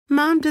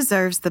Mom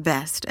deserves the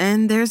best,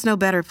 and there's no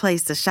better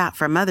place to shop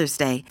for Mother's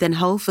Day than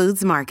Whole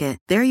Foods Market.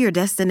 They're your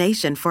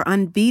destination for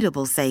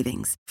unbeatable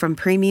savings, from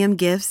premium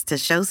gifts to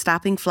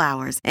show-stopping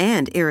flowers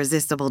and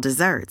irresistible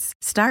desserts.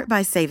 Start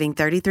by saving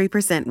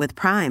 33% with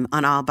Prime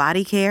on all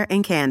body care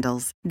and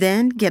candles.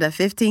 Then get a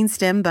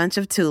 15-stem bunch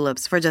of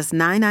tulips for just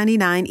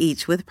 $9.99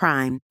 each with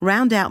Prime.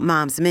 Round out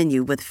Mom's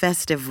menu with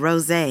festive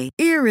rosé,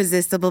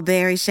 irresistible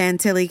berry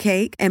chantilly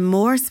cake, and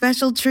more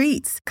special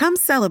treats. Come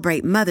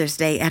celebrate Mother's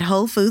Day at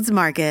Whole Foods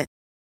Market.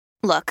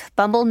 Look,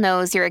 Bumble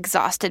knows you're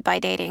exhausted by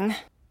dating.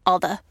 All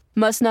the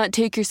must not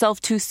take yourself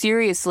too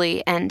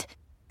seriously and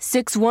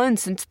 6'1"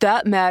 since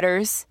that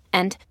matters.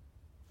 And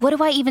what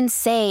do I even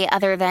say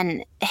other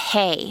than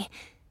hey?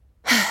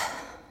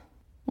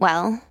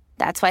 Well,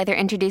 that's why they're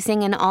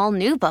introducing an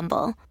all-new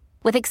Bumble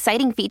with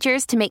exciting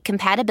features to make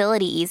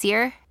compatibility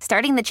easier,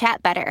 starting the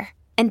chat better,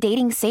 and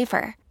dating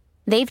safer.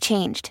 They've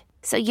changed,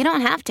 so you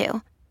don't have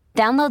to.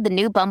 Download the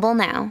new Bumble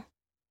now.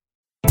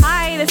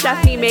 Hi, this is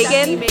Stephanie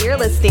Megan. You're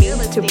listening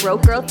to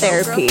Broke Girl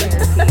Therapy.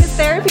 Because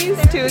therapy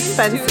is too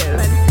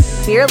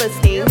expensive. You're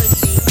listening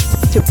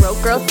to Broke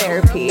Girl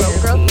Therapy.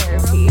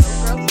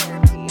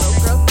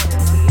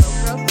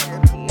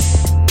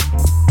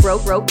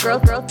 Broke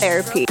Girl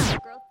Therapy.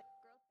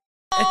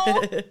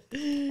 I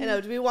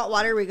know. Do we want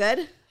water? Are we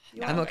good?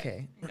 I'm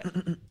okay.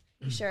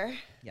 You sure?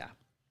 Yeah.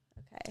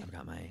 Okay. I've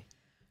got my...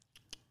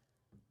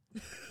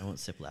 I won't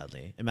sip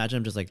loudly. Imagine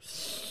I'm just like...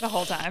 The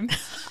whole time.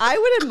 I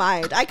wouldn't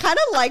mind. I kind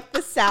of like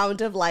the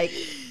sound of like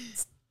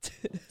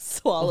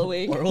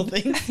swallowing. Oral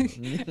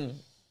things.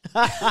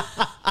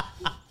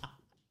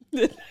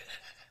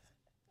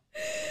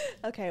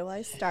 Okay, well,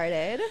 I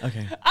started.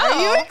 Okay. Are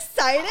you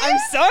excited? I'm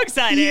so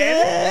excited.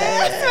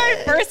 Yeah. This is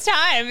my first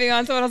time being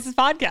on someone else's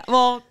podcast.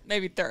 Well,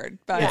 maybe third,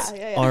 but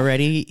Yeah.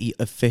 Already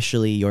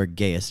officially your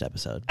gayest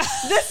episode.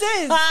 This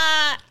is.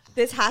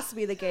 This has to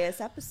be the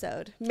gayest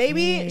episode.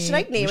 Maybe, should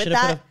I name it Put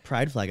that? a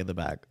pride flag at the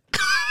back.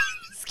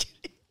 Just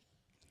kidding.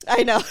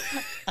 I know.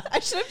 I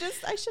should have done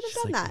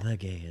Like that. the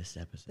gayest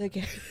episode. The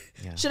gay-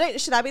 Yeah.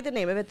 Should that be the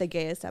name of it? The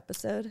gayest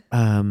episode?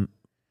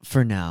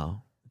 For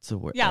now, it's a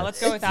word. yeah,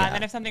 let's go with that. Yeah, And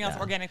then if something else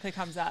yeah. organically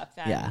comes up,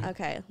 then Yeah.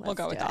 Okay. we'll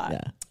go with do it.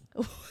 that.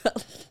 Yeah. Well,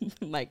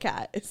 my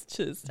cat is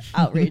just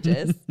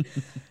outrageous.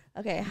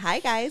 Okay, hi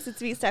guys,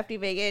 it's me, Stephanie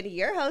Megan,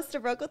 your host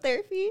of Vocal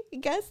Therapy.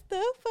 Guess the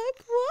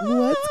fuck what?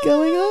 What's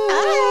going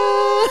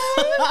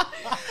on?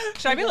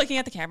 Should I be looking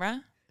at the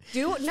camera?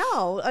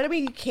 No. I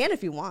mean, you can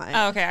if you want.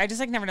 Oh, okay. I just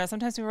like never know.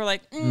 Sometimes people are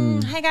like,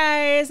 hi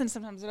guys. And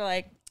sometimes they're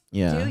like,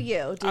 Yeah. Do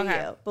you.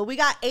 Okay. But we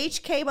got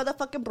HK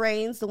motherfucking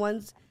brains, the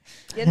ones,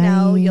 you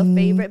know, your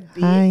favorite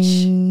bitch.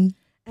 Hi.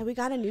 And we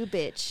got a new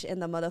bitch in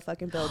the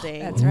motherfucking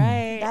building. that's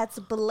right. That's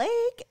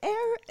Blake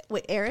Aaron.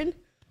 Wait, Aaron?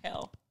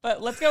 Hell. But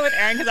let's go with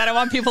Aaron because I don't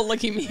want people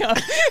looking me up.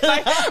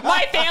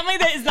 my family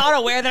that is not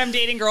aware that I'm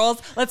dating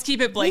girls, let's keep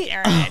it Blake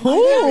Aaron.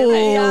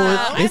 Oh,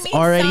 Yeah. it's I mean,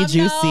 already some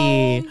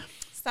juicy. know,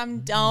 some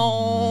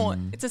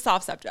don't. It's a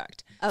soft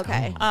subject.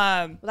 Okay.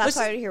 Well, Well, that's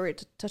why I'm here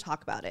to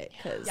talk about it.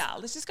 Cause yeah,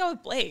 let's just go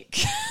with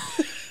Blake.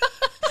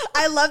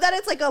 I love that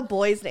it's like a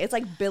boy's name. It's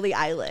like Billie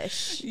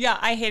Eilish. Yeah,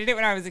 I hated it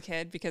when I was a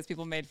kid because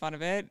people made fun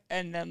of it.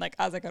 And then like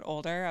as I got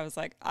older, I was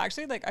like,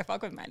 actually, like I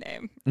fuck with my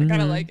name. I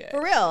kind of like it.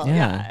 For real.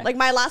 Yeah. Like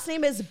my last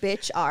name is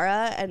Bitch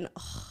Ara, and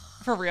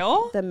For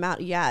real? the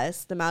amount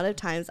of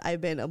times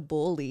I've been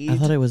bullied. I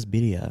thought it was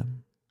Bidia.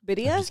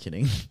 Bidia? I'm just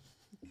kidding.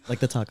 Like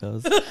the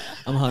tacos.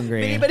 I'm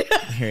hungry.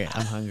 Here,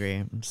 I'm hungry.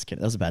 I'm just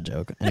kidding. That was a bad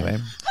joke. Anyway.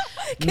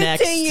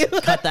 Continue.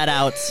 Next. Cut that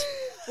out.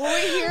 Well,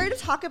 we're here to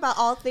talk about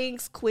all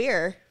things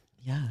queer.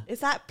 Yeah. Is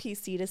that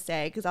PC to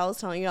say? Because I was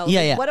telling you,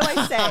 Yeah. what do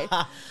I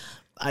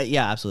say?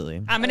 Yeah,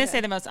 absolutely. I'm going to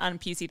say the most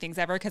un-PC things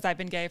ever because I've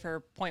been gay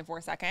for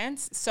 0.4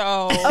 seconds.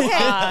 So,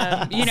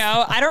 Okay. you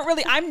know,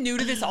 I'm new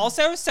to this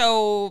also.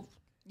 So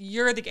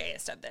you're the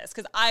gayest of this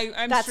because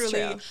I'm That's truly,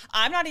 true.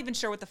 I'm not even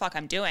sure what the fuck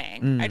I'm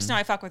doing. I just know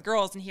I fuck with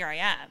girls and here I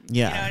am.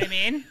 Yeah. You know what I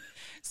mean?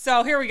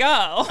 So here we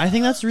go. I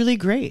think that's really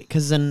great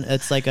because then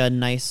it's like a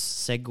nice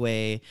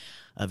segue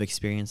of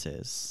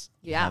experiences.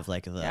 You Yeah. have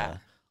like the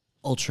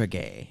ultra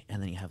gay, and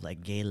then you have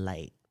like gay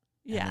light.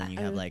 Yeah. And then you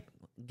have like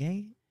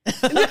gay.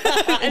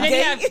 And then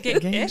you have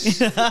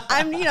gay-ish.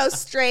 I'm,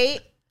 straight,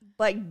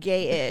 but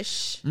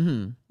gay-ish.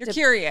 You're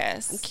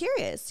curious. I'm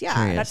curious. Yeah.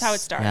 Curious. That's how it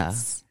starts. Yeah.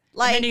 And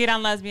Like, then you get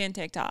on lesbian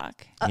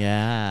TikTok.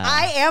 Yeah.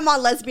 I am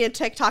on lesbian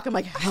TikTok. I'm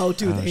like, how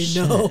do they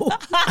shit. know?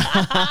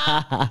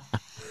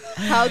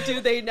 How do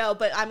they know?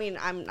 But I mean,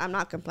 I'm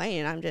not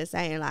complaining. I'm just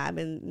saying, like, I've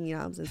been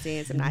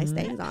seeing some nice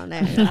things on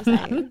there. You know what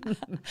I'm saying?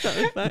 So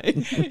it's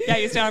fine. Yeah,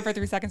 you stay on her for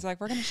 3 seconds. You're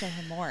like, we're going to show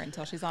her more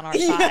until she's on our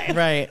side.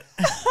 Right.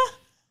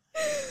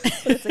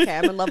 But it's okay.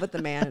 I'm in love with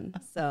the man,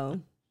 so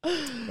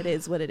it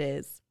is what it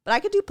is. But I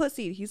could do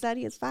pussy. He said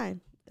he is fine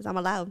because I'm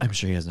allowed. I'm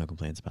sure he has no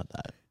complaints about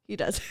that. He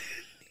does.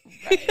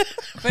 Right.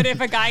 But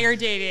if a guy you're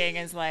dating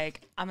is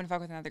like, I'm gonna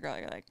fuck with another girl,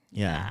 you're like,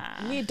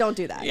 nah. Don't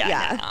do that.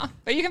 Yeah. Nah.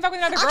 But you can fuck with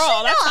another girl.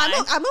 Actually, That's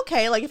no, fine. I'm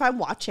okay. Like if I'm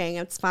watching,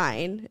 it's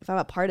fine. If I'm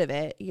a part of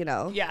it,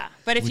 Yeah.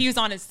 But if he was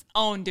on his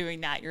own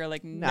doing that, you're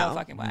like, no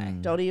fucking way.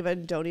 Don't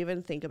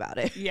even think about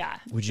it. Yeah.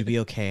 Would you be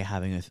okay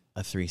having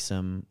a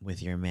threesome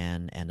with your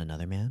man and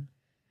another man?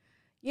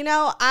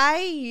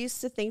 I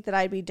used to think that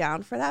I'd be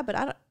down for that, but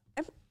I don't.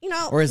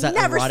 Or is that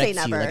never erotic say to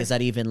you? never. Like, is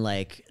that even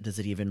like? Does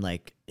it even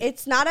like?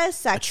 It's not as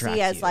sexy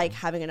attract as you? like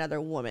having another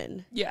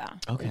woman Yeah.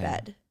 Okay. in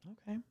bed.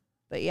 Okay.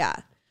 But yeah.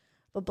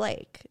 But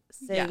Blake,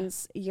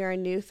 since you're a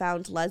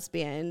newfound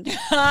lesbian,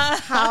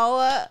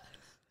 how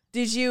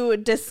did you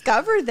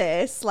discover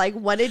this? Like,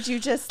 what did you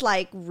just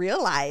like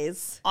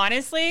realize?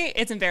 Honestly,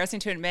 it's embarrassing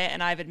to admit,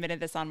 and I've admitted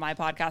this on my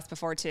podcast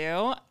before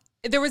too.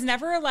 There was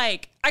never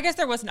like, I guess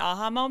there was an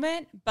aha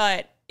moment,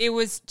 but it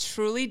was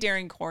truly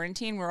during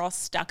quarantine. We're all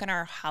stuck in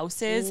our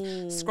houses,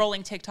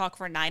 scrolling TikTok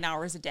for 9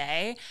 hours a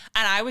day.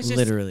 And I was just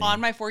Literally. on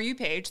my For You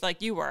page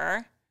like you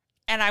were.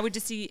 And I would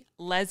just see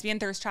lesbian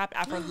thirst trap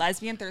after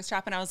lesbian thirst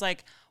trap. And I was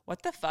like,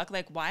 what the fuck?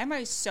 Like, why am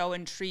I so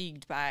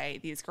intrigued by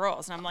these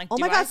girls? And I'm like, Oh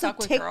do my I god! fuck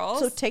with girls?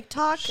 So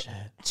TikTok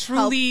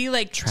Truly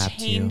like Trapped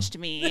you. changed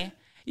me.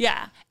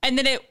 Yeah. And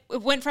then it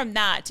went from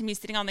that to me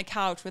sitting on the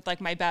couch with like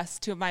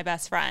two of my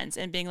best friends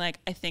and being like,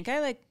 I think I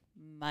like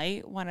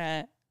might want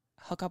to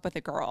hook up with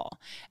a girl.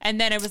 And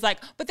then it was like,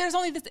 but there's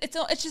only this,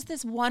 it's just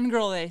this one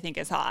girl that I think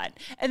is hot.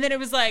 And then it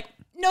was like,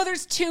 no,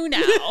 there's 2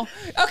 now.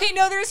 Okay,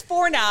 no, there's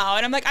 4 now.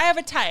 And I'm like, I have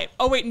a type.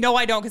 Oh wait, no,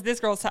 I don't, because this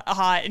girl's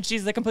hot and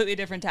she's a completely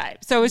different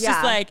type. So it's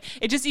just like,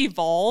 it just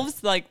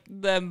evolves like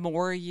the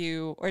more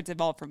or it's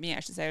evolved for me,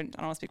 I should say. I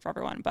don't want to speak for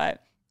everyone,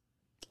 but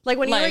like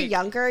when you were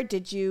younger,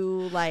 did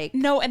you like?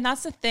 No, and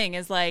that's the thing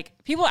is like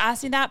people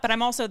ask me that, but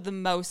I'm also the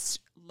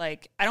most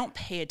like I don't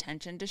pay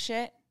attention to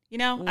shit. I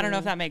don't know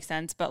if that makes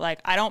sense, but like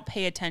I don't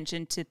pay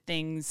attention to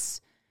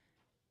things.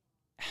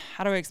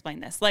 How do I explain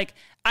this? Like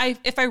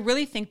if I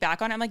really think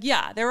back on it, I'm like,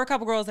 yeah, there were a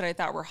couple girls that I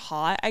thought were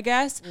hot, I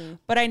guess,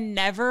 but it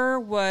never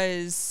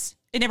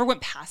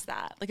went past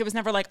that. Like it was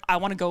never like, I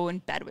want to go in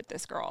bed with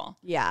this girl.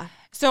 Yeah.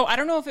 So I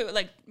don't know if it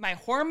like my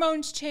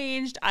hormones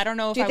changed. I don't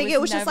know if Do you think I it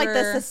was just like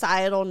the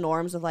societal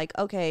norms of like,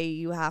 okay,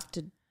 you have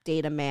to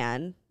date a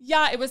man,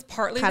 Yeah, it was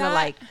partly kind of that.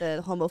 like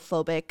the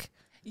homophobic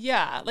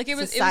Yeah, like it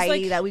was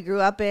society like, that we grew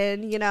up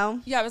in, Yeah,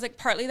 it was like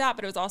partly that,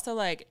 but it was also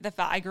like the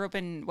fact I grew up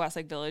in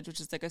Westlake Village, which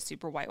is like a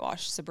super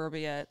whitewashed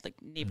suburbia like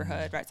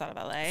neighborhood right outside of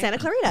LA. Santa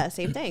Clarita,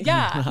 same thing.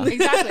 Yeah,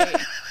 exactly.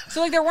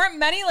 So like there weren't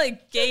many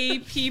like gay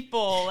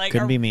people like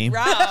Couldn't be me.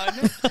 around.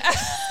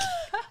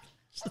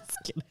 Just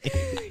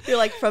kidding. You're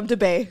like from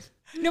DeBay.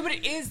 No, but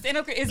it is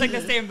it's like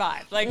the same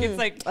vibe. Like it's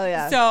like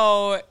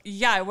So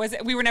yeah,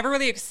 we were never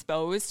really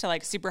exposed to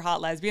like super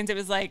hot lesbians. It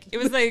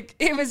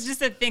was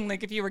just a thing.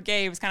 Like if you were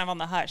gay, it was kind of on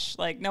the hush.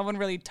 Like no one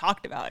really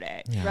talked about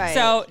it. Yeah. Right.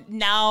 So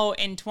now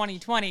in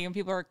 2020, when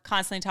people are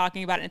constantly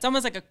talking about it, it's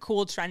almost like a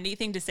cool trendy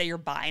thing to say you're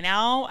bi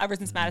now. Ever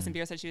since Madison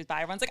Beer said she was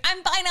bi, everyone's like,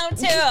 I'm bi now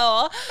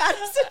too.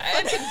 Madison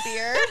fucking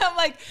Beer. And I'm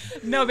like,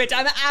 no, bitch,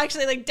 I'm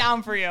actually like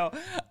down for you.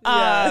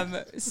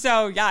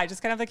 So yeah, I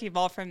just kind of like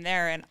evolved from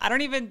there, and I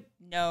don't even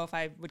know if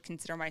I would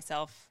consider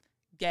myself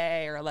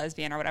gay or a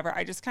lesbian or whatever.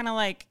 I just kind of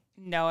like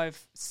know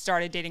I've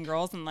started dating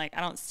girls, and like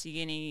I don't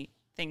see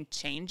anything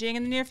changing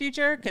in the near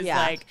future because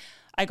like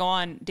I go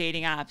on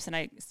dating apps and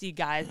I see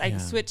guys. I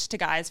switch to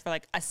guys for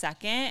like a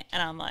second,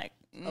 and I'm like,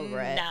 Over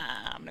it.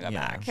 nah, I'm gonna go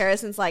back.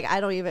 Harrison's like, I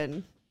don't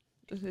even.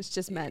 It's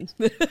just men.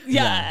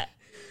 Yeah.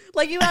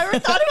 Like you ever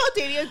thought about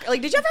dating?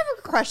 Like, did you ever have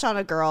a crush on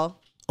a girl?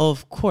 Oh,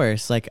 of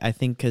course. Like, I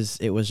think because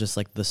it was just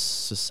like the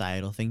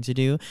societal thing to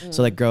do.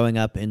 So like growing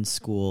up in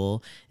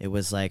school, it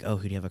was like, oh,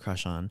 who do you have a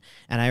crush on?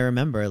 And I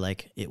remember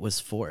like it was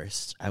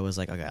forced. I was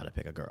like, I gotta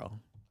pick a girl,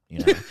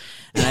 And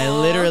I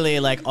literally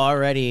like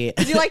already.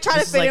 Did you like try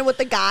to fit in with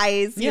the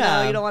guys? You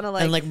know, you don't want to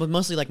like. And like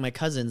mostly like my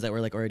cousins that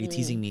were like already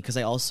teasing me because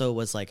I also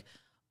was like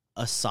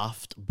a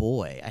soft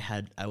boy. I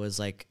had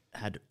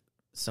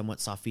somewhat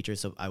soft features,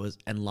 so I was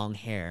and long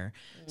hair,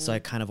 so I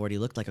kind of already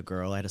looked like a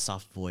girl. I had a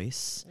soft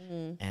voice,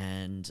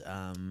 and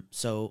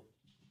so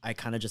I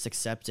kind of just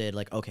accepted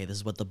like, okay, this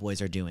is what the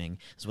boys are doing.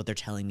 This is what they're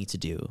telling me to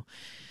do.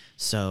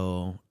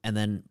 So, and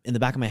then in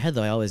the back of my head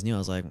though, I always knew I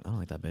was like, I don't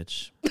like that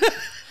bitch.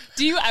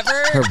 Do you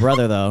ever? Her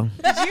brother though.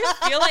 Did you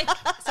feel like?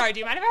 Sorry,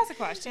 do you mind if I ask a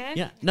question?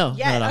 Yeah. No.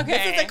 Yeah. No.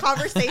 Okay. This is a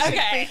conversation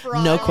free for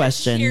all. No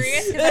questions.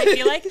 Curious because I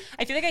feel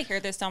like I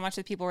hear this so much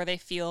with people where they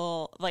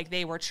feel like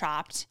they were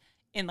trapped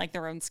in like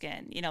their own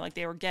skin, like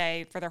they were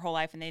gay for their whole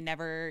life and they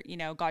never,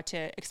 got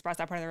to express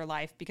that part of their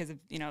life because of,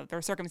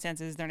 their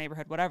circumstances, their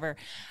neighborhood, whatever.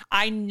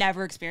 I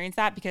never experienced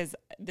that because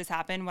this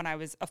happened when I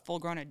was a full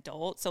grown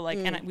adult. So like,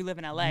 and we live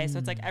in LA, so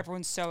it's like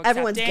everyone's so accepting.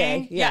 Everyone's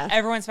gay. Yeah.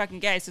 Everyone's fucking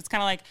gay. So it's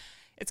kind of like,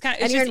 it's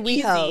and you're in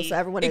WeHo, so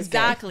everyone is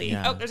exactly. gay.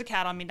 Yeah. Oh, there's a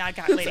cat on me, not a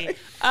cat lady.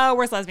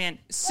 Where's lesbian?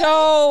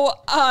 So,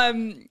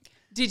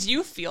 did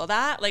you feel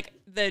that? Like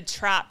the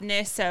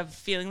trappedness of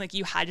feeling like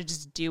you had to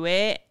just do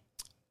it?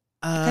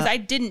 Because I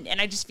didn't, and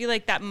I just feel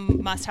like that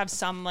must have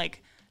some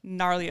like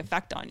gnarly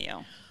effect on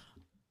you.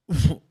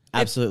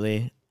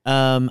 Absolutely.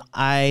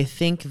 I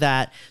think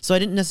that, so I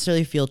didn't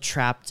necessarily feel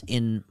trapped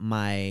in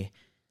my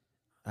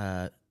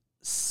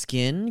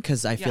skin,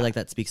 because I feel like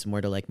that speaks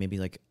more to like maybe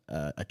like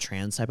a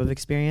trans type of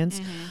experience.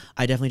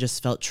 I definitely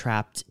just felt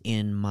trapped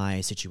in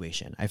my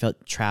situation. I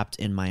felt trapped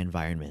in my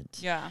environment.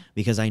 Yeah.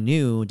 Because I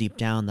knew deep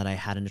down that I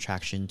had an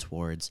attraction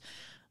towards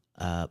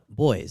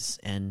boys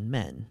and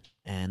men.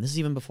 And this is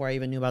even before I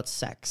even knew about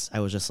sex. I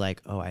was just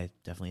like, oh, I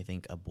definitely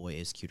think a boy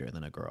is cuter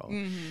than a girl.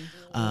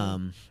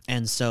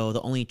 And so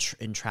the only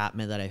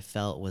entrapment that I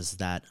felt was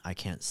that I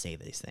can't say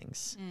these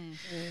things.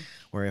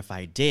 Or if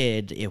I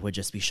did, it would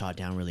just be shot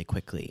down really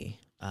quickly.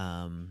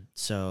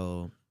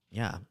 So,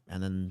 yeah.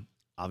 And then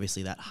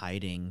obviously that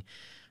hiding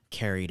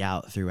carried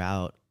out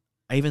throughout.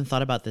 I even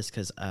thought about this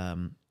because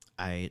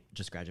I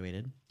just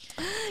graduated.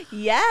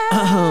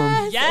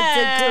 Yes.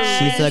 Yes.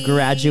 She's a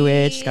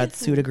graduate. She's got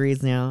 2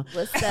 degrees now.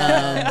 Listen.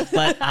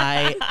 But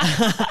I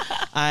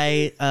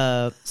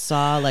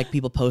saw like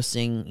people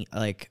posting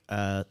like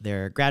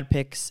their grad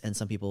pics, and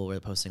some people were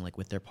posting like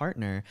with their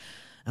partner.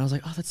 And I was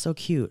like, oh, that's so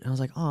cute. And I was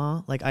like,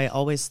 aw, like I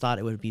always thought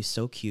it would be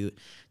so cute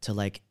to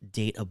like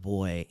date a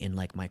boy in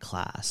like my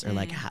class, or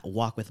like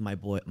walk with my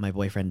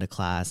boyfriend to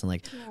class, and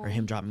like, or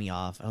him drop me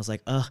off. I was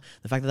like, ugh,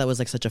 the fact that that was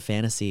like such a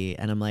fantasy.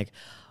 And I'm like,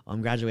 oh,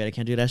 I'm graduated, I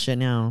can't do that shit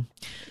now.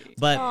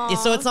 But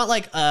so it's not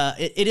like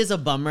it is a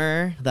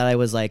bummer that I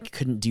was like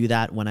couldn't do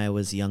that when I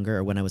was younger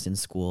or when I was in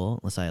school,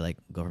 unless I like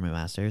go for my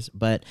master's.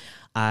 But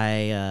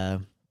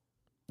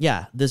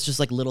yeah, there's just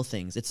like little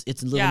things. It's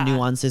little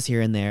nuances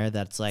here and there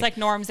that's like, it's like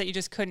norms that you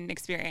just couldn't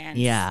experience.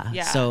 Yeah.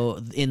 So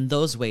in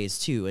those ways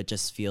too, it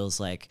just feels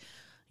like,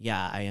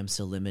 yeah, I am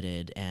still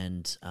limited.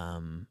 And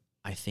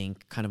I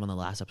think kind of on the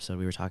last episode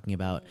we were talking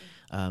about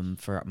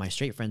for my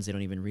straight friends, they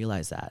don't even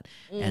realize that.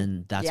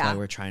 And that's why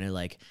we're trying to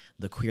like,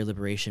 the queer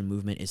liberation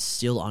movement is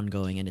still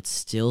ongoing, and it's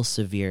still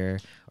severe,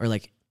 or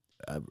like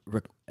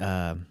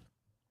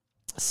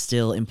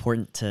still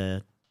important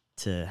to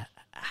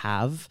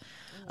have.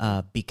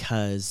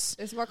 Because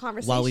there's more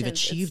conversations. While we've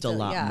achieved a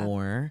lot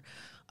more,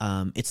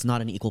 it's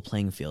not an equal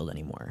playing field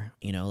anymore.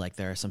 You know, like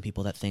there are some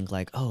people that think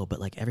like, oh, but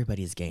like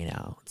everybody's gay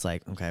now. It's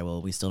like, okay,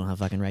 well, we still don't have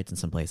fucking rights in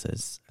some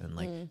places, and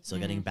like still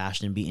getting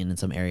bashed and beaten in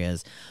some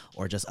areas,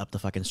 or just up the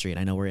fucking street.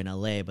 I know we're in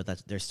LA, but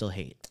there's still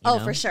hate. You know?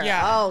 For sure.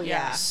 Yeah. Oh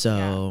yeah.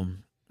 So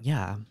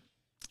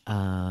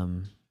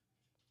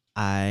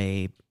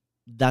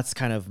that's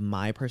kind of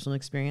my personal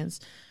experience,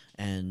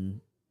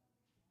 and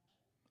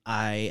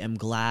I am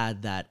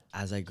glad that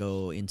as I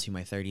go into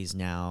my 30s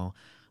now,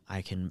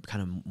 I can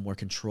kind of more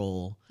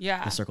control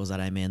the circles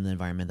that I'm in, the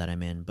environment that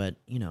I'm in. But,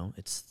 you know,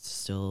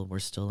 we're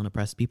still an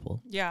oppressed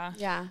people. Yeah.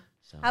 Yeah.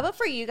 So. How about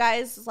for you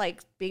guys,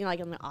 like being like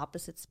on the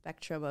opposite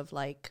spectrum of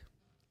like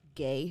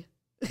gay?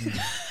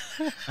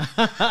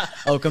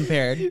 Oh,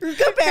 compared.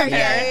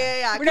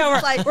 Yeah.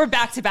 We're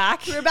back to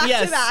back. We're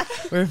back to back.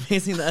 We're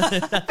facing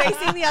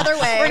the other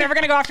way. We're never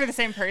gonna go after the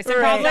same person,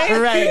 probably.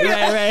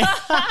 Right.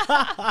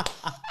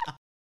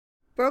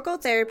 Broke Girl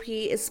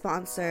Therapy is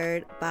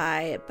sponsored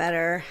by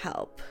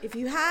BetterHelp. If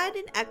you had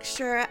an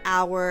extra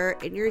hour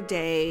in your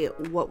day,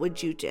 what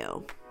would you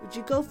do? Would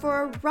you go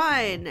for a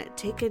run,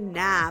 take a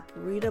nap,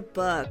 read a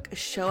book,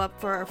 show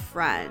up for a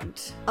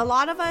friend? A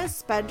lot of us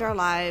spend our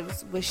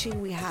lives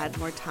wishing we had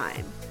more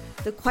time.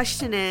 The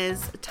question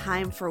is,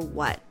 time for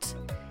what?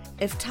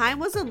 If time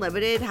was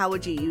unlimited, how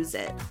would you use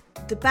it?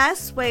 The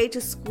best way to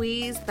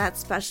squeeze that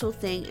special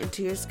thing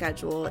into your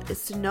schedule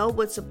is to know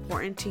what's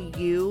important to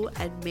you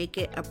and make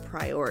it a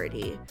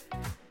priority.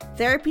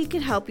 Therapy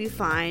can help you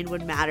find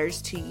what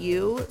matters to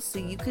you so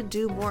you can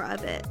do more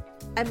of it.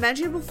 I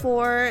mentioned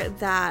before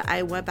that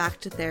I went back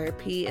to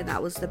therapy, and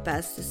that was the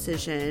best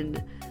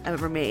decision I've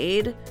ever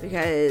made,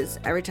 because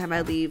every time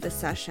I leave a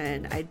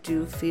session, I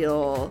do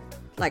feel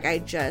like I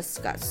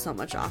just got so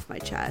much off my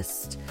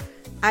chest.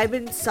 I've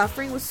been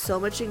suffering with so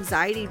much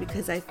anxiety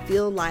because I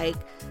feel like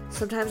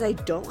sometimes I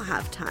don't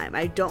have time.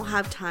 I don't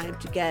have time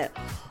to get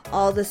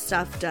all the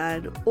stuff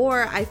done,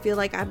 or I feel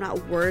like I'm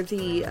not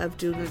worthy of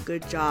doing a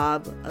good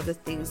job of the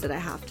things that I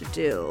have to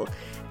do.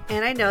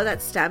 And I know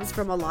that stems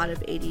from a lot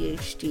of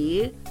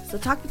ADHD. So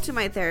talking to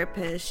my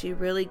therapist, she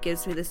really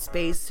gives me the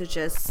space to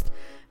just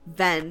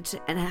vent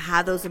and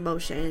have those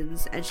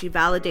emotions, and she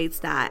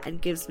validates that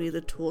and gives me the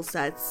tool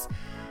sets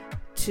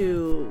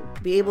to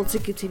be able to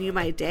continue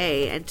my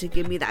day and to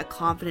give me that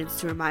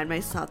confidence to remind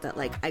myself that,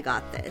 like, I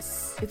got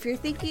this. If you're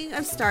thinking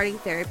of starting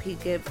therapy,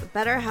 give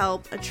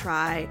BetterHelp a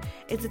try.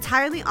 It's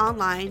entirely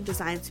online,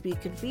 designed to be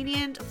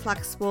convenient,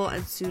 flexible,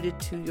 and suited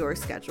to your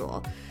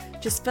schedule.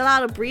 Just fill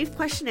out a brief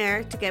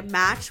questionnaire to get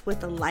matched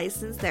with a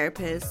licensed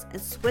therapist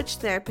and switch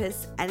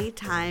therapists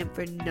anytime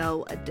for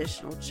no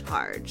additional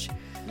charge.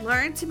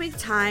 Learn to make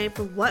time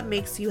for what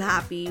makes you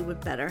happy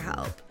with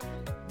BetterHelp.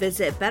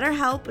 Visit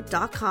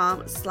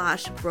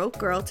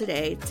betterhelp.com/brokegirl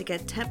today to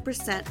get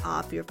 10%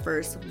 off your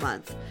first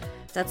month.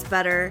 That's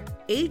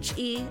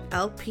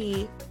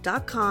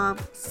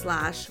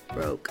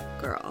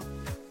betterhelp.com/brokegirl.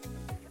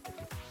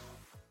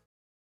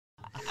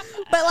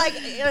 But like,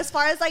 as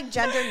far as like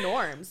gender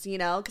norms, you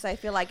know, because I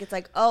feel like it's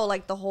like, oh,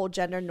 like the whole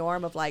gender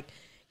norm of like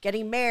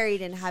getting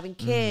married and having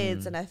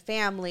kids and a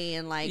family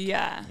and like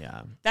Yeah.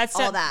 That's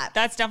all that.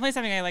 That's definitely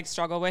something I like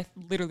struggle with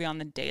literally on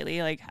the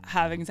daily, like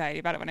have anxiety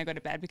about it when I go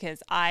to bed,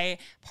 because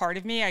part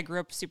of me, I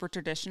grew up super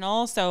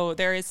traditional. So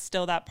there is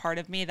still that part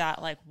of me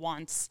that like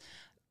wants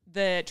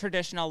the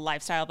traditional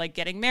lifestyle of like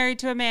getting married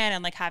to a man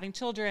and like having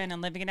children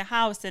and living in a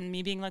house and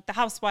me being like the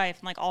housewife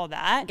and like all of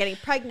that. getting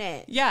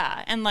pregnant.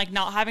 Yeah. And like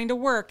not having to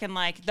work and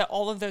like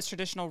all of those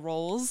traditional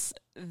roles,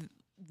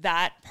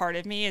 that part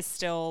of me is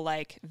still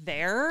like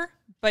there.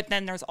 But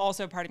then there's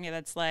also a part of me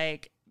that's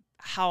like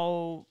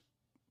how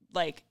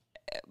like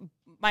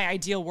my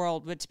ideal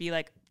world would to be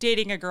like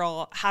dating a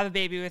girl, have a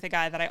baby with a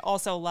guy that I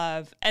also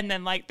love, and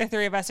then like the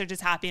three of us are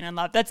just happy and in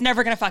love. That's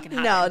never gonna fucking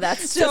happen. No,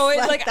 that's just so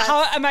it's like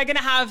how am I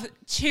gonna have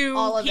two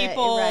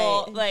people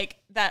right. like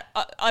that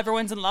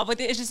everyone's in love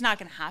with? It's just not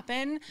gonna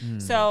happen.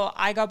 So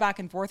I go back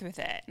and forth with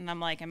it, and I'm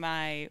like,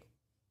 I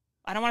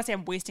don't want to say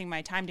I'm wasting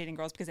my time dating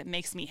girls because it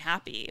makes me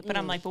happy, but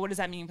I'm like, but what does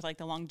that mean for like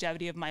the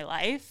longevity of my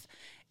life?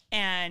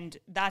 And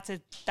that's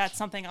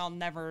something I'll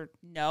never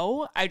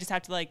know. I just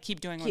have to like keep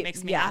doing what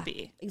makes me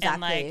happy. Exactly.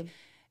 And like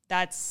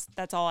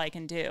that's all I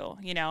can do,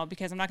 you know,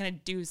 because I'm not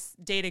going to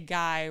date a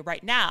guy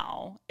right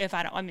now if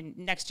I don't. I mean,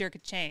 next year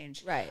could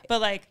change. Right.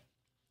 But like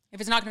if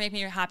it's not going to make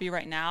me happy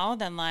right now,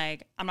 then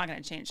like I'm not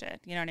going to change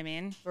it. You know what I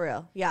mean? For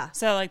real. Yeah.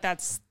 So like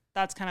that's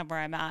kind of where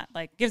I'm at.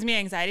 Like gives me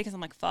anxiety because I'm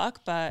like,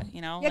 fuck, but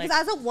you know. Yeah,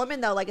 because as a woman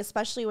though, like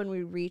especially when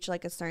we reach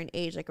like a certain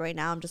age, like right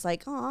now, I'm just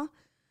like, aw,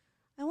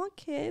 I want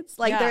kids.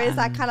 Like there is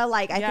that kind of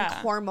like I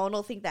think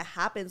hormonal thing that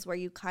happens where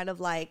you kind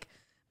of like,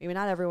 maybe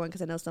not everyone,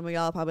 because I know some of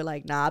y'all are probably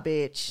like, nah,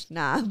 bitch,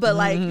 nah. But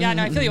like, yeah,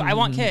 no, I feel you. I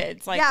want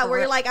kids. Like, yeah, where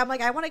you're like, I'm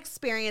like, I want to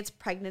experience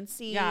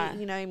pregnancy. Yeah.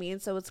 You know what I mean?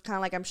 So it's kind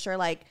of like, I'm sure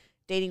like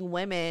dating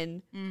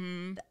women,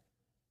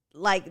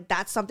 like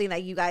that's something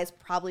that you guys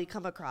probably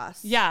come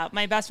across. Yeah,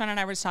 my best friend and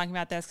I were just talking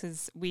about this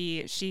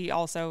because she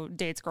also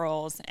dates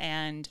girls,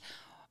 and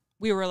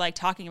we were like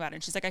talking about it.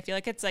 And she's like, I feel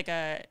like it's like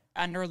a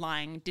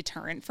underlying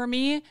deterrent for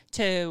me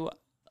to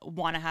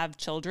want to have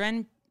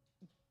children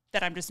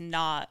that I'm just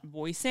not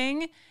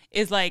voicing,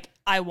 is like,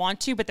 I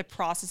want to, but the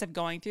process of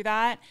going through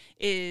that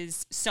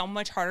is so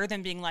much harder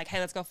than being like, hey,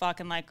 let's go fuck,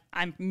 and like,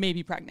 I'm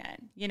maybe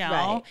pregnant, you know?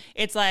 Right.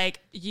 It's like,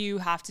 you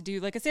have to do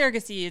like a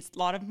surrogacy. It's a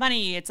lot of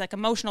money. It's like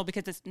emotional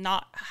because it's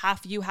not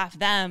half you, half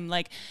them.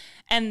 Like,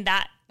 and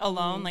that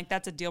alone, like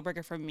that's a deal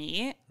breaker for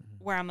me,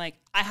 where I'm like,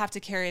 I have to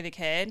carry the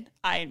kid.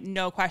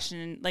 No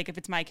question, like if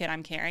it's my kid,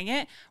 I'm carrying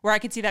it. Where I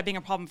could see that being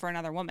a problem for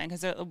another woman,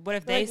 because what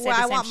if they like, say well, the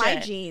I same want shit?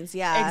 my genes,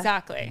 yeah.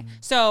 Exactly.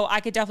 So I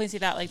could definitely see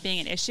that like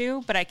being an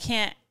issue, but I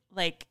can't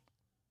like,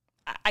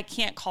 I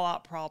can't call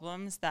out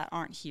problems that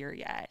aren't here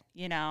yet,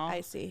 you know?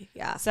 I see,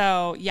 yeah.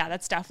 So yeah,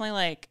 that's definitely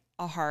like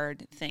a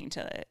hard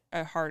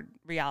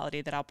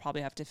reality that I'll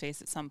probably have to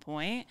face at some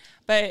point.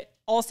 But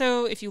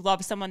also, if you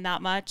love someone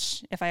that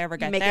much, if I ever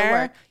get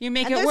there, you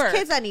make it work. There's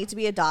kids that need to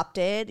be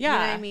adopted. Yeah, you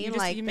know what I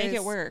mean? You make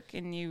it work,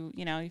 and you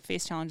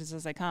face challenges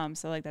as they come.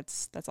 So like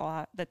that's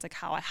all. That's like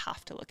how I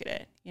have to look at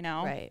it. You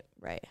know?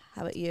 Right.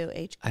 How about you,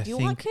 H? I Do you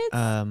think, want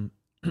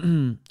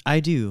kids? I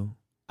do.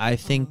 I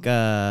think you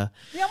want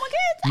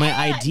kids? my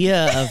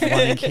idea of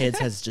wanting kids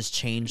has just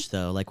changed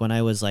though. Like when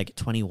I was like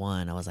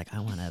 21, I was like, I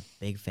want a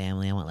big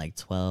family. I want like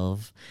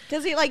 12.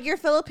 Because you're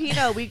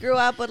Filipino. We grew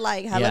up with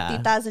like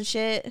jalatitas and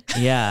shit.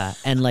 Yeah.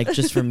 And like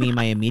just for me,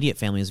 my immediate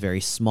family is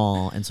very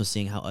small. And so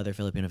seeing how other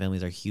Filipino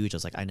families are huge, I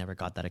was like, I never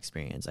got that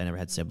experience. I never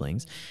had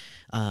siblings.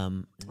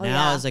 Now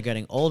as I'm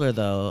getting older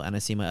though, and I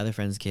see my other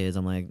friends' kids,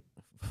 I'm like,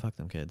 fuck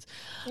them kids.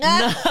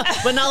 No,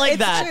 but not like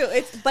that.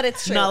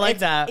 It's true. Not like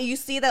that. You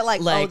see that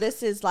like, oh,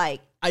 this is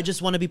like. I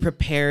just want to be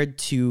prepared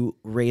to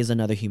raise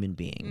another human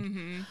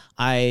being.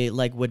 I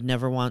like would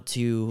never want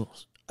to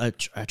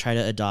try to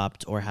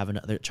adopt or have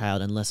another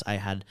child unless I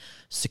had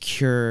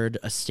secured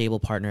a stable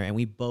partner and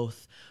we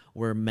both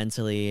were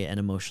mentally and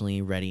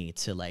emotionally ready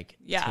to like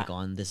take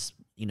on this,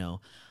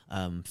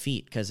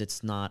 feat. Because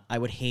it's not. I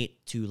would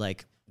hate to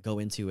like go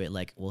into it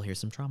like, well, here's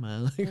some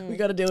trauma. Like, we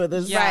got to deal with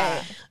this.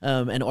 Yeah.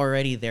 And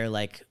already they're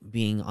like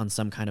being on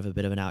some kind of a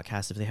bit of an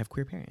outcast if they have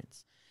queer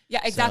parents. Yeah,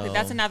 exactly. So,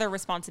 that's another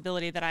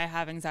responsibility that I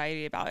have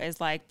anxiety about,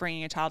 is like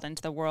bringing a child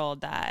into the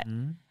world that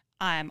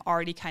I'm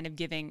already kind of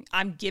giving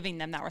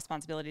them that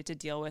responsibility to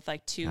deal with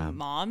like two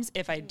moms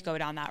if I go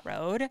down that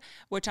road,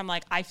 which I'm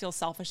like, I feel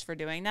selfish for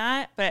doing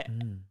that. But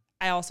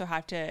I also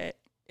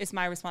it's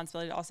my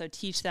responsibility to also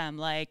teach them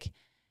like,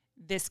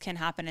 this can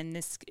happen and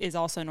this is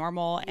also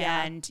normal.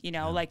 Yeah. And,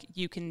 like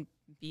you can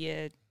be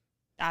a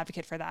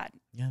advocate for that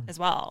as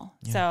well.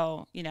 Yeah.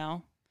 So,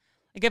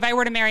 like if I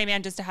were to marry a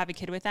man just to have a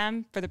kid with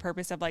them for the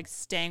purpose of like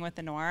staying with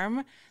the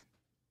norm,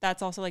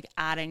 that's also like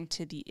adding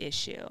to the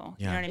issue. Yeah.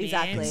 You know what I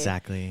mean?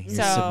 Exactly.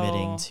 You're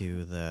submitting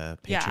to the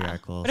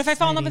patriarchal. Yeah. But if I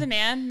fall in love with a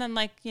man, then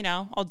like,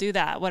 I'll do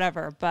that,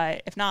 whatever.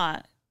 But if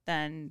not,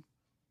 then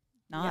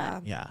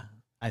not. Yeah.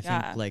 I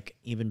think like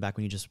even back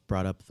when you just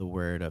brought up the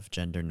word of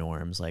gender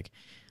norms, like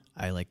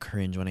I like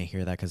cringe when I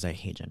hear that because I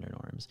hate gender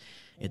norms.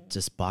 It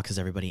just boxes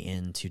everybody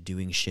into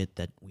doing shit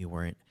that we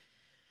weren't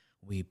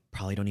we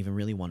probably don't even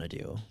really want to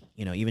do,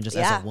 you know, even just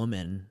Yeah. as a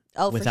woman.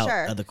 Oh, for without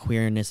sure. The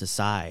queerness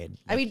aside.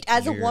 I mean,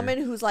 as a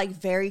woman who's like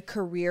very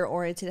career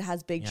oriented,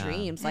 has big Yeah.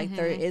 dreams, like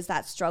there is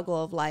that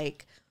struggle of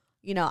like,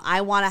 you know,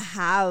 I want to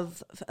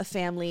have a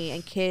family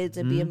and kids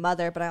and be a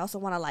mother, but I also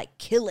want to like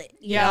kill it.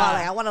 You know,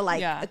 like I want to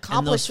like And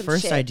accomplish those some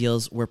first shit.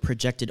 ideals were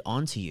projected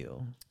onto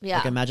you. Yeah.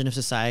 Like imagine if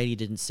society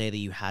didn't say that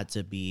you had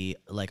to be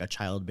like a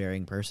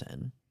childbearing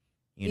person,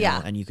 you know,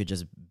 Yeah. and you could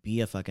just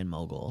be a fucking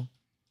mogul.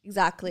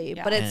 Exactly.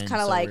 Yeah. But it's And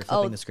kind of so like, we're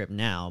flipping oh, the script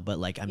now, but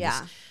like I'm Yeah.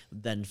 just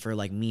then for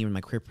like me and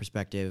my queer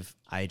perspective,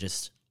 I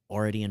just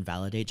already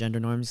invalidate gender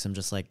norms. I'm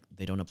just like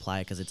they don't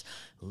apply because it's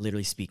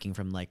literally speaking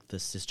from like the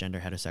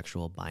cisgender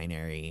heterosexual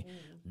binary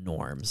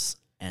norms.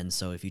 And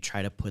so if you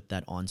try to put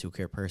that onto a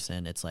queer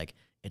person, it's like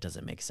it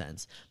doesn't make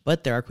sense.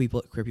 But there are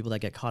queer people that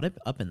get caught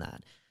up in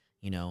that.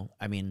 You know,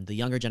 I mean, the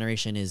younger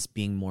generation is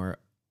being more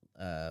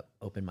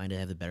open-minded,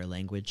 have the better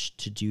language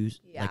to do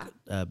like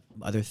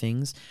other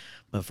things,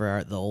 but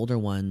for the older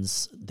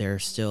ones, they're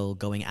still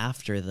going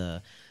after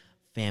the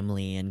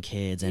family and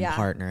kids and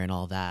partner and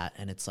all that.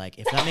 And it's like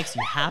if that makes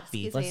you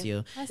happy, Excuse bless me.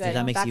 you, That's if good.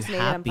 that makes you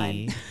Vaccinated, I'm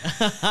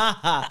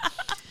happy,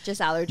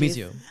 just allergies. me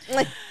too.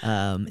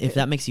 If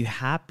that makes you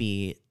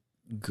happy,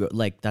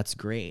 like that's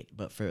great.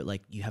 But for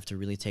like you have to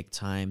really take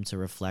time to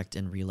reflect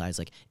and realize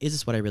like, is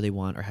this what I really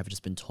want, or have I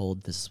just been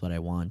told this is what I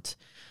want?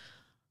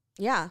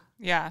 Yeah.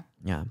 Yeah.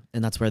 Yeah,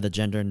 and that's where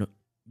the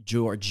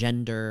your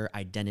gender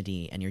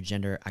identity and your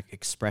gender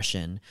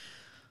expression,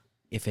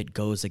 if it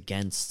goes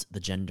against the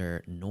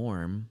gender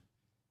norm,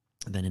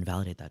 then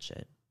invalidate that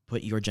shit.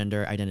 Put your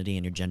gender identity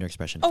and your gender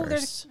expression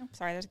first.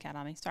 Sorry, there's a cat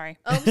on me. Sorry.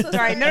 Oh, I'm so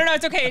Sorry. No,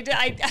 it's okay. It's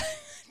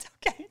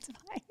okay. It's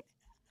fine.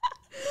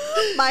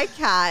 My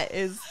cat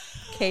is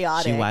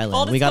chaotic. She wildin'.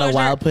 Full We got a disclosure,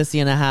 wild pussy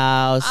in the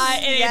house.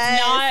 And Yes.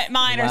 it's not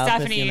mine or Wild pussy in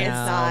Stephanie's. the It's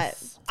not.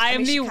 house. I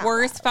am wish the cat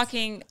worst was.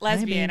 fucking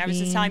lesbian. I was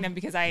just baby. telling them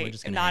because I We're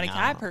just am gonna not a hang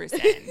cat out. person.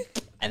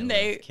 And I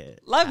they love cats.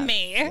 love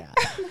me. Yeah.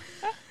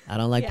 I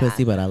don't like Yeah.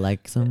 pussy, but I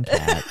like some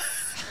cats.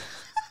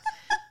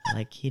 I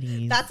like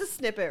kitties. That's a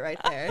snippet right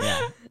there.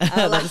 yeah.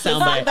 I like That's a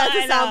soundbite. That's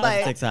I a know.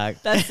 soundbite. TikTok.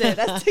 That's it.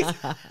 That's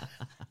TikTok.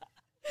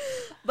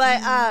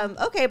 But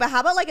okay, but how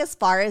about like as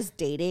far as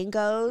dating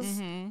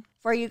goes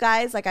for you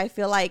guys? Like I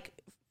feel like,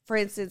 for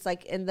instance,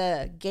 like in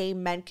the gay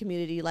men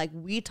community, like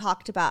we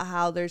talked about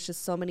how there's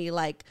just so many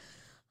like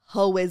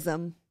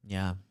hoism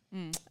Yeah.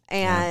 and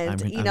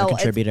I'm you a know it's,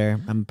 contributor.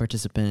 I'm a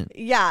participant.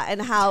 yeah,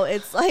 and how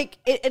it's like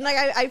and like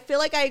I feel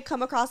like I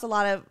come across a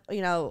lot of,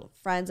 you know,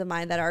 friends of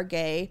mine that are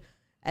gay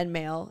and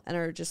male and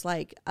are just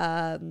like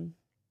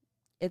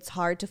it's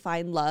hard to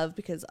find love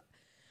because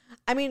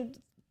I mean,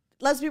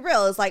 let's be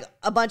real, it's like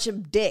a bunch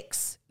of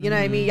dicks. You know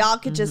what I mean? Y'all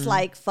could just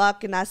like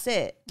fuck and that's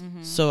it.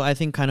 So I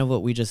think kind of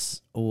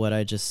what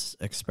I just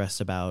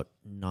expressed about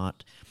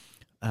not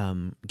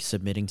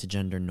submitting to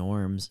gender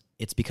norms,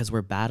 it's because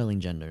we're battling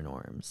gender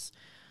norms.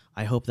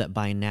 I hope that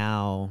by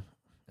now,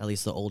 at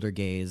least the older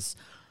gays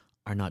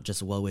are not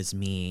just woe is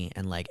me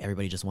and like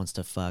everybody just wants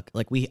to fuck.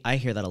 Like I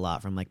hear that a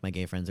lot from like my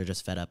gay friends. They're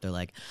just fed up. They're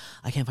like,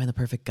 I can't find the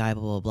perfect guy,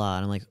 blah, blah, blah.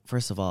 And I'm like,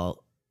 first of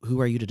all, who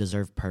are you to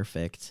deserve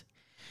perfect?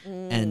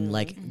 And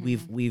like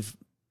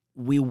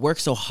we work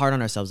so hard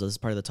on ourselves. This is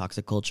part of the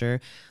toxic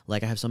culture.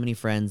 Like I have so many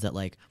friends that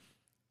like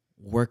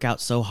work out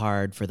so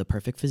hard for the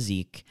perfect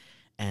physique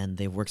and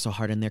they've worked so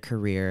hard in their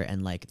career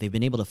and like they've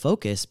been able to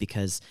focus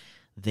because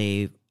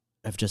they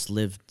have just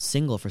lived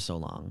single for so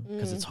long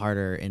because it's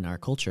harder in our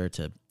culture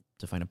to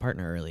find a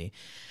partner early.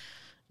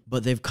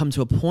 But they've come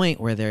to a point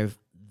where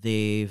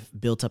they've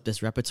built up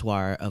this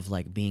repertoire of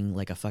like being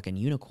like a fucking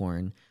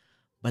unicorn,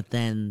 but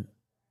then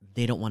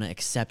they don't want to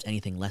accept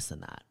anything less than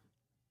that.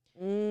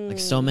 Like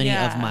so many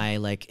of my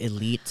like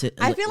elite,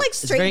 I feel like it's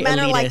straight very men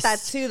are like elitist. that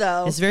too,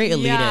 though. It's very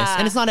elitist, Yeah.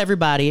 and it's not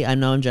everybody. I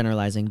know I'm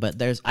generalizing, but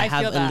I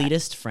have feel that.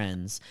 elitist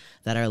friends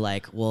that are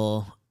like,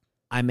 well,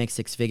 I make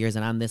 6 figures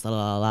and I'm this la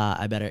la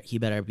la. He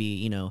better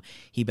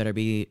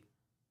be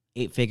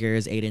 8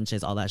 figures, 8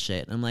 inches, all that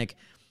shit. And I'm like,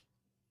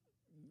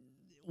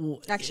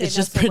 Actually, it's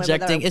just no, some women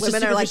projecting. are- It's just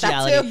women are like that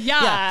superficiality. too.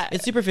 Yeah.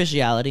 It's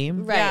superficiality.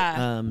 Right.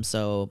 Yeah.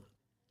 So,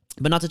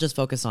 but not to just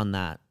focus on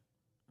that.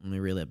 Let me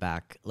reel it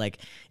back. Like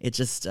it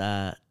just,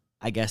 I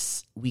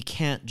guess we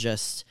can't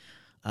just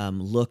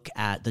look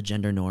at the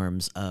gender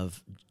norms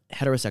of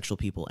heterosexual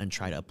people and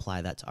try to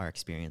apply that to our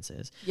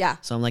experiences. Yeah.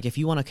 So I'm like, if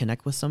you want to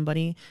connect with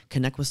somebody,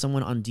 connect with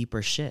someone on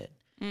deeper shit.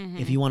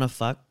 If you want to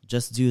fuck,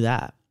 just do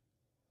that.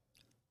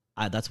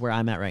 That's where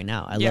I'm at right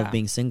now. I love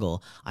being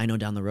single. I know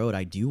down the road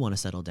I do want to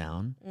settle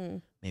down,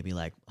 maybe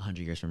like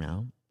 100 years from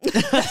now.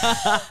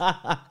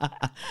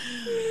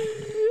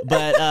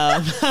 But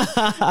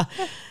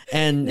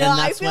and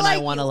that's when I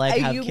want to like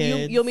have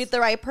kids. You'll meet the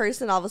right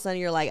person. All of a sudden,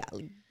 you're like,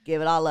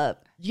 give it all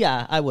up.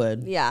 Yeah, I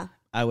would. Yeah,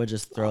 I would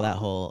just throw that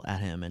hole at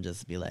him and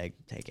just be like,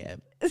 take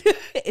it.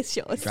 it's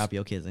yours. Drop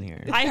your kids in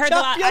here. I heard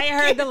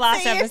the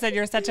last episode.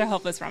 You're such a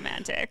hopeless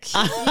romantic.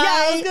 Yeah,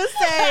 I was gonna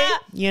say.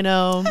 You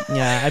know,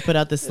 yeah, I put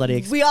out the slutty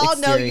exterior. We all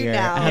know you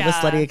now. I have Yeah.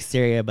 a slutty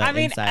exterior, but I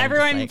mean, inside I'm just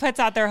everyone like, puts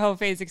out their whole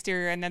face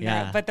exterior, and then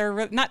Yeah.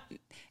 they're not.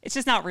 it's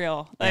just not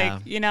real.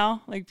 Like, you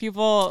know, like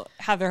people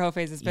have their whole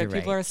faces, but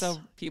people are so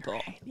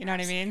people. You know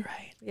what I mean?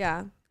 Right.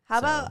 Yeah. How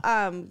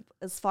about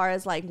as far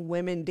as like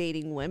women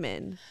dating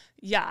women?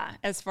 Yeah,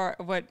 as far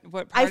what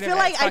part I feel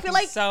like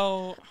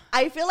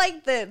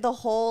the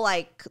whole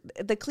like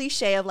the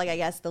cliche of like I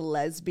guess the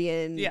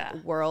lesbian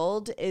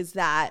world is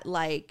that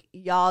like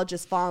y'all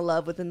just fall in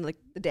love within like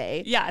the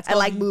day, and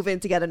like move in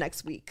together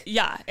next week.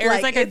 Yeah, it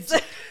was like it's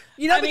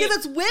you know, because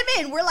it's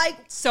women, we're like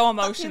so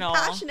emotional,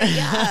 passionate.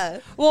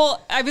 Yeah.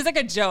 Well, I was like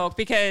a joke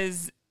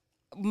because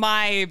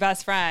my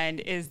best friend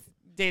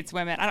dates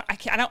women. I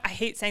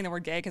hate saying the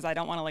word gay because I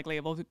don't want to like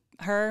label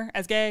her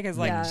as gay because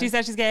like she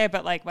says she's gay,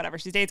 but like whatever,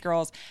 she dates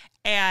girls.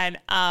 And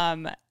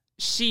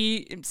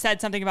she said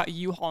something about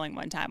U-hauling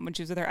one time when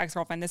she was with her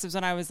ex-girlfriend. This was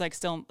when I was like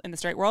still in the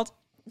straight world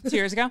 2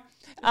 years ago.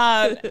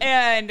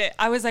 And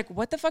I was like,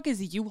 what the fuck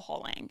is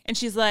U-hauling? And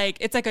she's like,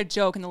 it's like a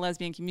joke in the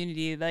lesbian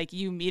community. Like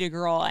you meet a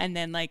girl and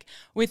then like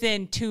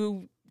within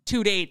two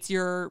dates,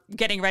 you're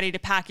getting ready to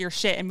pack your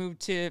shit and move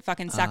to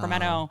fucking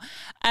Sacramento.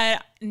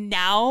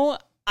 Now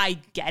I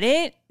get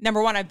it.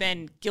 Number one, I've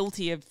been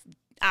guilty of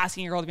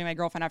asking a girl to be my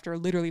girlfriend after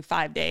literally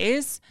 5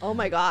 days. Oh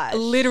my gosh.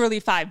 Literally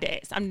 5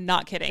 days. I'm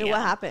not kidding. And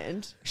what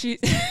happened?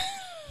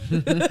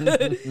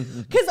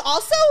 Because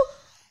also,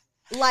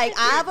 like,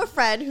 I have a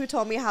friend who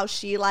told me how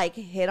she like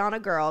hit on a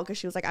girl because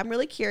she was like, I'm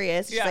really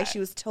curious. She's like, she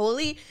was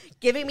totally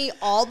giving me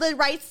all the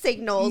right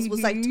signals,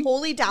 was like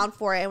totally down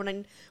for it.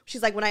 And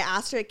she's like, when I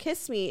asked her to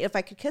kiss me, if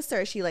I could kiss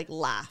her, she like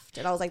laughed.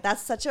 And I was like,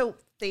 that's such a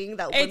thing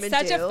that women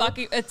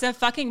do. It's a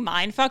fucking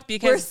mind fuck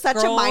because we're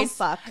such a mind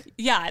fuck.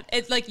 Yeah,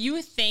 it's like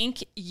you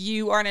think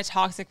you are in a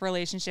toxic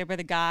relationship with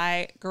a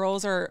guy.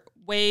 Girls are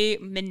way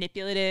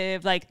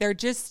manipulative. Like they're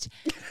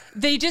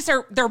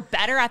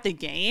better at the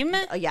game.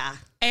 Yeah.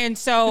 And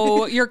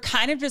so you're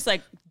kind of just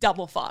like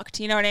double fucked.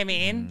 You know what I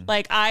mean?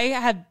 Like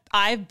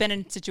I've been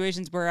in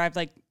situations where I've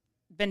like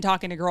been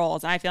talking to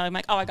girls and I feel like I'm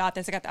like, oh, I got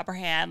this. I got the upper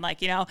hand.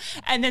 Like, you know,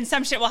 and then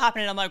some shit will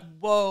happen and I'm like,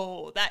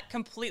 whoa, that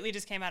completely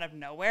just came out of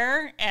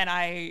nowhere. And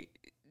I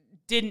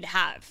didn't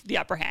have the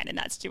upper hand in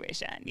that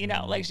situation, you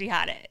know, like she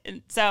had it.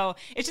 And so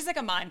it's just like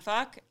a mind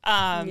fuck.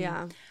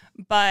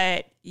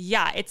 But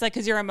yeah, it's like,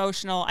 cause you're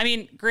emotional. I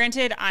mean,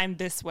 granted, I'm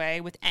this way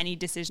with any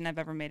decision I've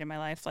ever made in my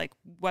life, like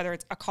whether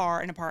it's a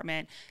car, an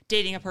apartment,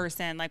 dating a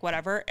person, like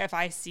whatever, if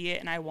I see it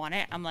and I want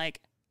it, I'm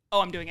like,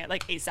 oh, I'm doing it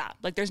like ASAP.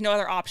 Like there's no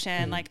other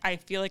option. Like I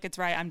feel like it's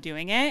right. I'm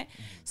doing it.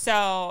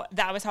 So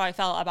that was how I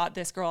felt about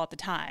this girl at the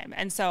time.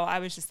 And so I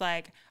was just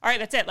like, all right,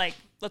 that's it. Like,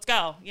 let's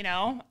go, you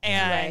know?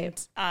 And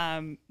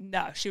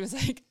no, she was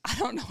like, I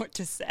don't know what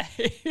to say.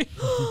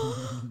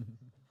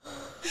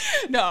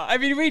 No, I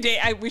mean,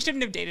 we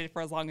shouldn't have dated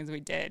for as long as we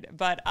did.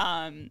 But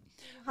how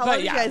long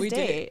did you guys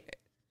date?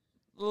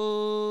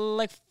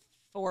 Like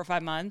 4 or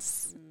 5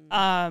 months.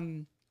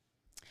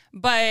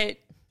 But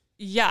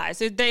yeah,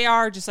 so they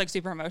are just like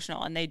super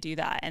emotional and they do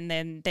that. And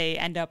then they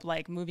end up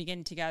like moving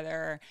in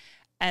together.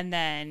 And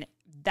then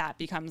that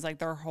becomes like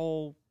their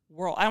whole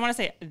world. I don't want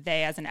to say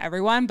they as in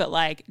everyone, but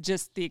like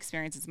just the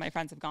experiences my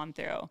friends have gone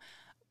through.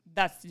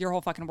 That's your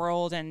whole fucking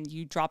world and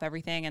you drop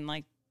everything and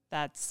like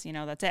that's, you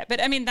know, that's it.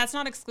 But I mean, that's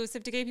not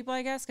exclusive to gay people,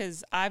 I guess,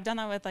 because I've done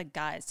that with like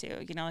guys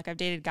too. You know, like I've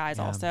dated guys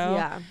also.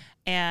 Yeah.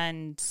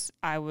 And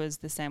I was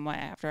the same way.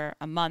 After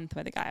a month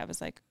with a guy, I was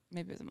like,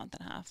 maybe it was a month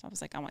and a half. I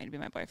was like, I want you to be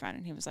my boyfriend.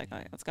 And he was like, all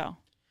right, let's go.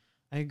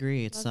 I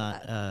agree. It's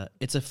not,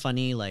 it's a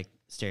funny like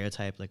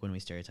stereotype, like when we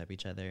stereotype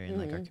each other in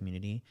like our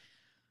community.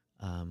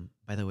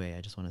 By the way,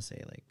 I just want to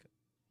say like,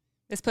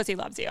 this pussy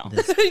loves you.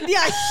 This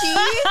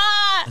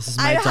is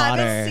my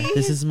daughter.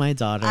 This is my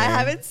daughter. I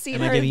haven't seen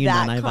her. Am I giving you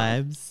Nanai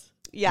vibes?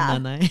 Yeah.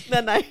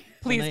 Nanai.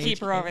 Please keep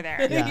her over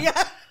there.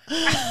 Yeah.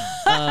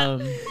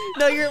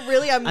 No, you're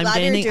really. I'm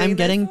glad you're doing I'm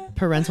getting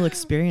parental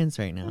experience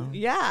right now.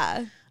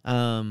 Yeah.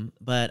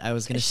 But I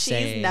was gonna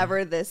say she's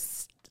never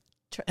this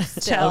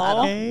still.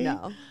 Okay.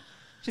 No.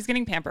 She's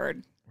getting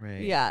pampered.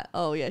 Right. Yeah.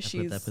 Oh yeah. I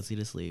She's put that pussy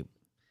to sleep.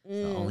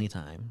 It's the only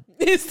time.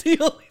 It's the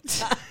only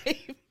time.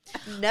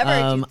 Never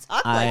heard you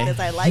talk like this.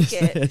 I like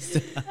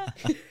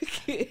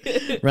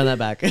it. Run that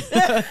back.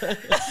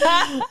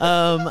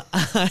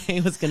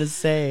 I was gonna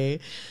say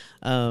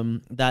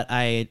that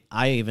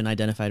I even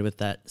identified with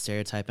that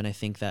stereotype, and I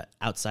think that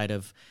outside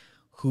of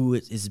who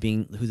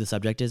the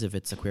subject is, if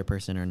it's a queer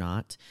person or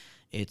not,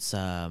 it's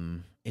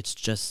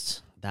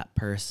just that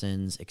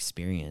person's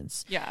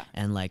experience. Yeah.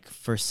 And like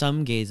for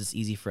some gays, it's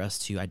easy for us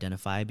to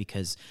identify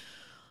because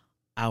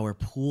our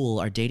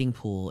dating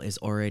pool is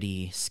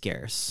already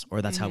scarce,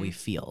 or that's how we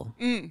feel.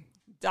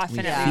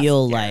 Definitely. We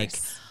feel like,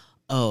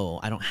 oh,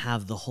 I don't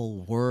have the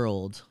whole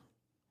world.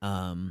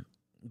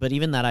 But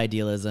even that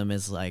idealism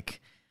is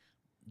like,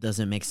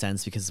 doesn't make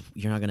sense because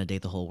you're not going to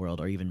date the whole world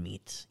or even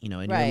meet, you know,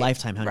 in your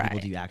lifetime. How many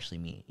people do you actually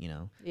meet, you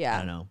know? Yeah. I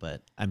don't know,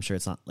 but I'm sure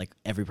it's not like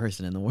every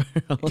person in the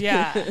world.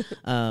 Yeah.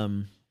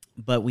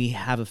 But we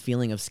have a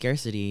feeling of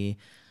scarcity.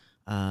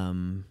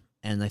 And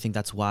I think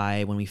that's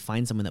why when we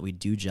find someone that we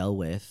do gel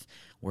with,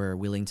 we're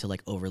willing to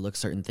like overlook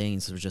certain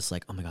things. So we're just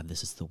like, oh my God,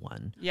 this is the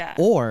one. Yeah.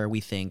 Or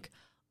we think,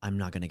 I'm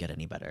not gonna get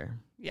any better.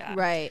 Yeah.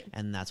 Right.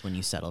 And that's when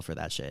you settle for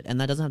that shit. And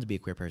that doesn't have to be a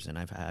queer person.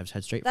 I've had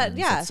straight friends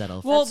yeah. that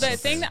settle. Well, for the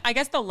thing that I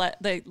guess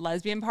the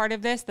lesbian part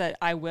of this that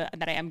I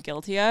am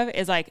guilty of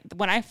is like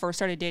when I first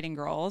started dating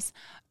girls,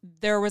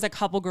 there was a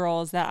couple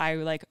girls that I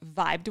like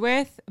vibed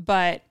with,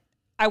 but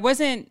I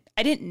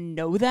didn't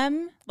know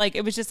them. Like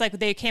it was just like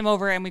they came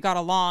over and we got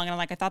along,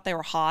 and I thought they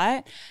were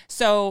hot.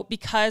 So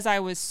because I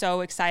was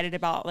so excited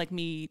about like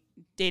me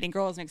dating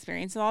girls and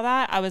experiencing all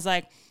that, I was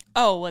like,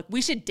 oh, like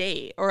we should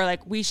date, or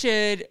like we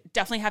should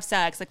definitely have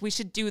sex. Like we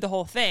should do the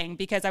whole thing,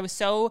 because I was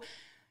so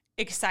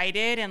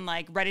excited and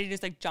like ready to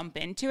just like jump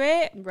into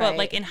it. Right. But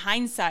like in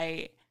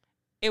hindsight,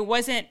 it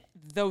wasn't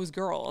those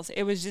girls.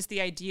 It was just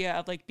the idea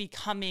of like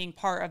becoming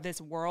part of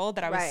this world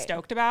that I was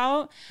stoked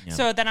about. Yeah.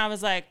 So then I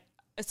was like,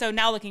 so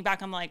now looking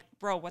back, I'm like,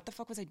 bro, what the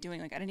fuck was I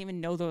doing? Like, I didn't even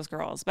know those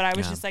girls, but I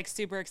was just like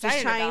super excited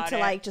Just trying about to it.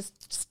 like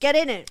just get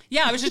in it.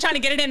 Yeah, I was just trying to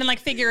get it in and like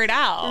figure it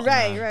out.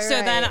 Right.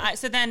 So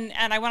then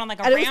I went on like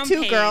a and rampage. it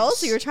was 2 girls,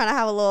 so you were trying to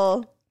have a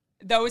little.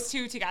 Those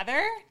 2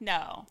 together?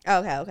 No.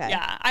 Okay.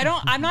 Yeah,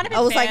 I'm not a big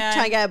I was fan. like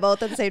trying to get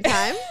both at the same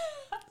time.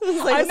 I was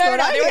like, what's No, going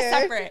on they were here?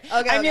 separate.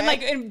 Okay, I mean,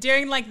 okay. like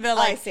during like the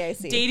I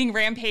see. dating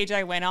rampage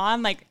I went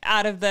on, like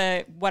out of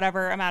the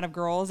whatever amount of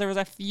girls, there was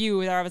a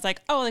few that I was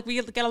like, oh, like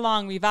we get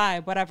along, we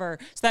vibe, whatever.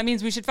 So that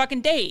means we should fucking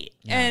date.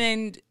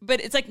 Yeah.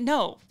 But it's like,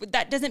 no,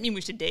 that doesn't mean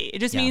we should date. It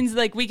just means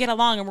like we get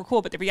along and we're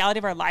cool. But the reality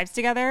of our lives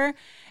together,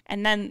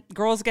 and then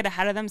girls get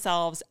ahead of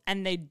themselves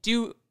and they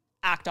do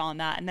act on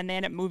that, and then they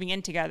end up moving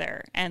in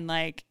together and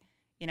like,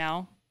 you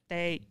know,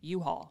 they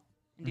U-Haul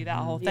and do that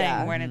whole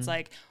thing when it's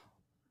like,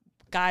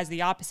 guys,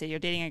 the opposite. You're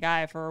dating a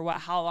guy for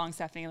how long,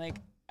 Stephanie? Like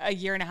a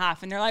year and a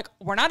half, and they're like,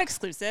 we're not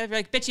exclusive. You're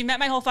like, bitch, you met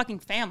my whole fucking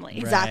family.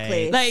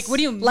 Exactly. Like, what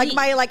do you mean? Like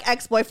my like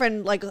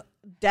ex-boyfriend like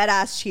dead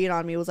ass cheated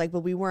on me, was like,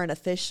 but we weren't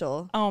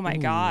official. Oh my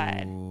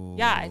God.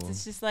 Yeah,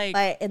 it's just like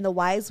in the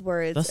wise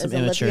words That's of some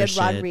immature Olivia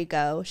shit.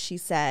 Rodrigo, she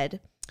said,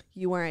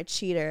 you weren't a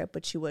cheater,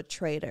 but you were a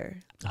traitor.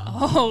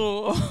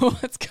 oh,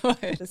 that's good.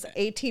 This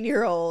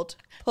 18-year-old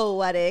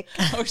poetic,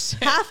 Oh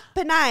shit. half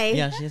Panay.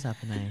 Yeah, she is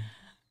happening.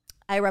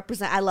 I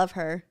love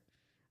her.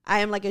 I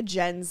am like a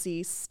Gen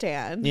Z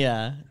stan.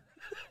 Yeah.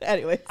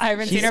 Anyways. I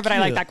haven't She's seen her, but I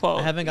like cute. that quote.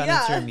 I haven't gotten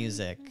into Yeah. her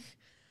music,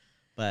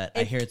 but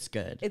I hear it's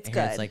good. it's I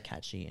hear good. It's like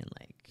catchy and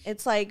like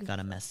It's like got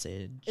a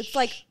message. it's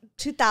like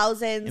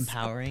 2000s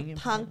empowering.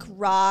 punk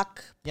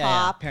rock Yeah,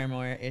 pop.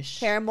 Paramore-ish.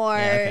 Paramore,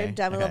 Yeah, okay,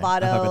 Demi okay. I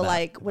fuck Lovato, with that.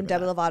 like I when fuck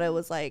Demi with Lovato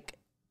was like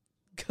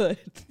good.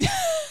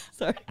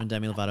 Sorry. When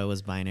Demi Lovato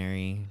was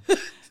binary.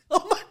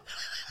 Oh my.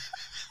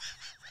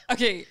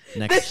 Okay.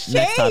 Next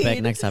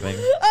shade. Next topic.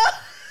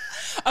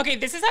 Okay,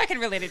 this is how I can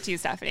relate it to you,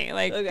 Stephanie.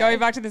 Like Okay. going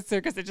back to the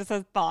circus, it just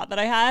a thought that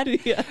I had.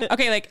 Yeah.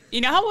 Okay, like you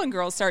know how when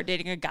girls start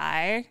dating a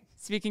guy,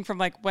 speaking from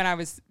like when I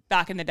was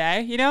back in the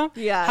day, you know?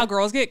 Yeah. How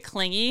girls get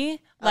clingy.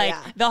 Like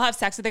yeah. they'll have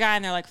sex with the guy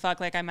and they're like, fuck,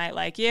 like I might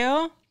like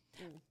you.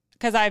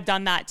 Because I've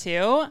done that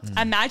too.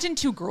 Imagine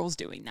 2 girls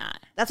doing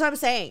that. That's what I'm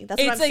saying.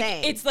 That's what I'm like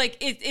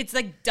saying. it's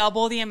like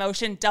double the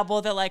emotion,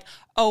 double the like,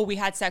 oh, we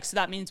had sex, so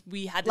that means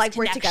we had this Like,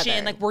 we're connection,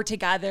 together. like we're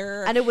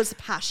together. and it was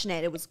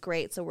passionate. It was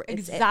great. So that's what I'm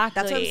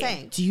Exactly.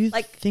 saying. Do you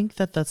like think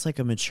that that's like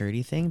a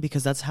maturity thing?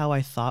 Because that's how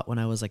I thought when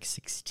I was like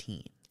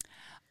 16.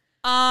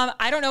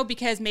 I don't know,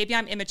 because maybe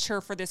I'm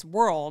immature for this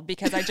world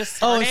because I just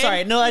Oh, started.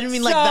 sorry. No, I didn't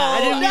mean like that.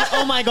 I didn't mean,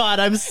 oh my God,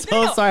 I'm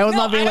so No, sorry. I was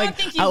no, not being I don't like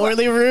think you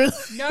outwardly rude.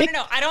 No,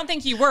 I don't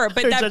think you were,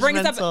 but You're that brings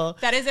judgmental.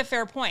 up, that is a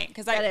fair point,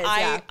 because That is,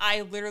 yeah.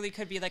 I literally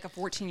could be like a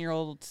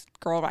 14-year-old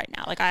girl right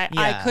now. Like I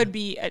Yeah. could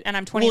be, and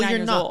I'm 29 you're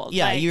years not. old.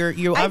 Yeah, Like, you're I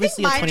think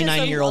obviously a mine just a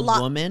 29-year-old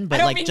lot- woman, I but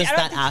don't like mean- just I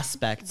don't that think-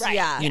 aspect, Right.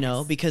 Yeah. you know,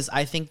 Yes. because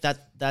I think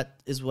that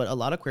is what a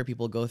lot of queer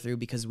people go through,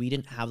 because we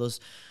didn't have those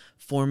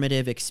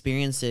formative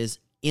experiences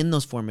in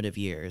those formative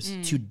years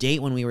to date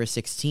when we were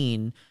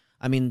 16.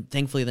 I mean,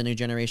 thankfully the new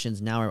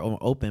generations now are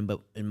open, but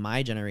in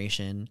my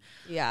generation,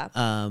 yeah.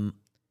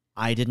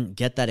 I didn't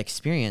get that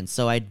experience.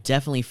 So I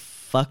definitely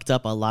fucked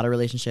up a lot of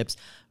relationships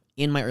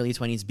in my early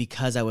 20s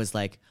because I was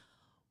like,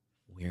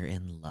 we're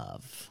in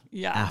love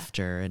Yeah.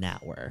 after an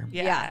hour.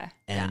 Yeah.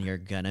 And you're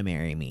gonna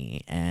marry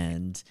me,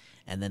 and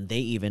then they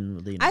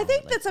even, you know, I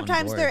think like, that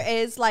sometimes on there board.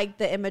 is like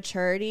the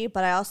immaturity,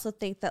 but I also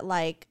think that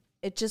like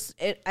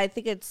I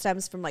think it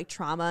stems from like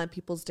trauma and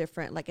people's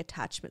different like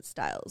attachment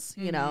styles,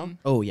 you know?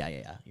 Oh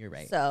yeah, you're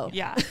right. So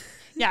Yeah.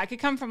 Yeah. It could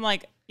come from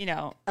like, you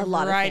know, a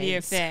lot of variety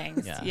of things.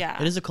 things. yeah.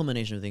 Yeah. It is a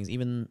culmination of things.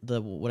 Even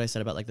what I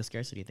said about like the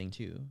scarcity thing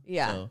too.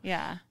 Yeah. So,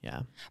 Yeah.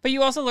 yeah. But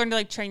you also learn to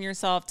like train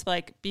yourself to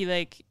like be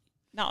like,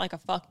 not like a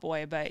fuck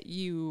boy, but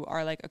you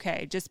are like,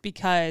 okay, just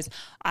because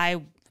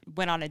I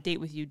went on a date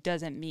with you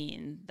doesn't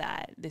mean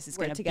that this is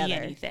We're going to be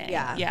together. anything.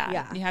 Yeah, Yeah.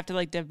 yeah. You have to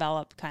like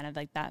develop kind of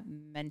like that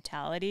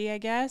mentality, I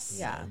guess.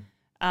 yeah.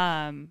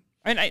 And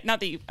not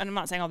that and I'm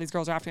not saying all these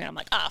girls are after me and I'm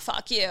like, ah,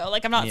 fuck you.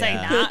 Like, I'm not saying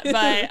Yeah. that,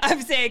 but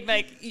I'm saying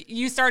like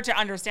you start to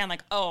understand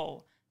like,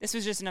 oh, this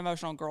was just an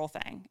emotional girl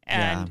thing.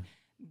 And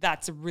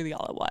that's really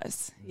all it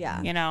was.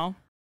 Yeah. You know?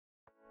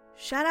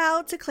 Shout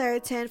out to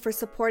Claritin for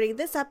supporting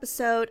this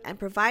episode and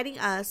providing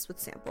us with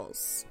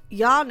samples.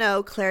 Y'all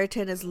know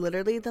Claritin is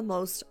literally the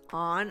most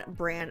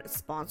on-brand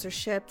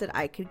sponsorship that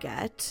I could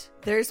get.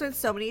 There's been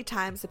so many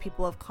times that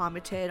people have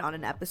commented on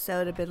an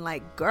episode and been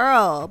like,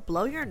 girl,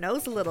 blow your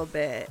nose a little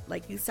bit.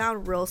 Like, you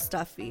sound real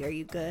stuffy. Are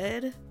you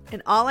good?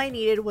 And all I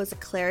needed was a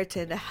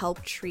Claritin to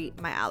help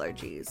treat my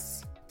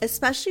allergies.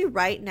 Especially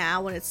right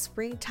now when it's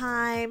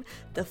springtime,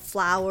 the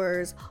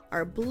flowers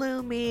are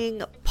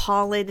blooming,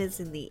 pollen is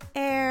in the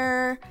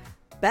air.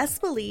 Best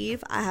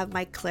believe I have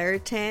my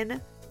Claritin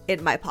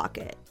in my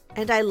pocket.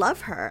 And I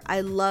love her.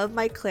 I love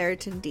my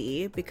Claritin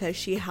D because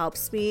she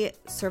helps me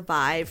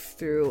survive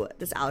through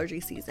this allergy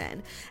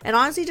season. And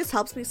honestly, just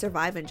helps me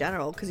survive in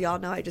general because y'all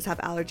know I just have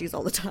allergies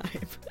all the time.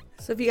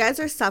 So if you guys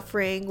are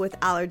suffering with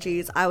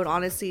allergies, I would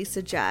honestly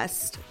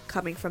suggest,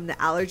 coming from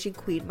the allergy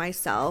queen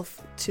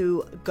myself,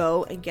 to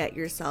go and get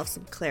yourself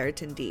some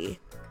Claritin D.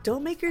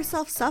 Don't make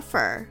yourself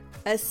suffer,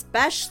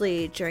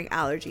 especially during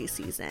allergy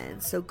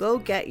season. So go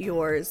get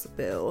yours,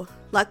 boo.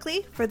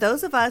 Luckily, for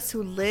those of us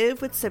who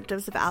live with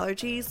symptoms of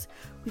allergies,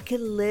 we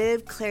can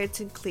live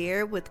Claritin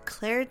Clear with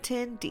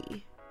Claritin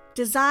D.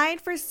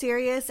 Designed for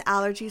serious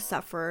allergy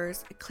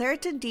sufferers,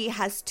 Claritin D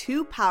has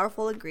 2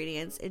 powerful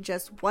ingredients in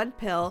just one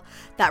pill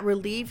that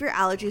relieve your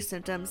allergy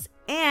symptoms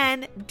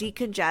and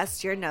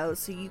decongest your nose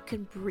so you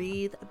can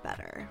breathe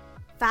better.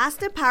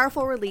 Fast and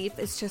powerful relief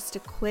is just a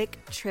quick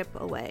trip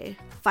away.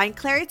 Find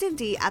Claritin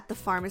D at the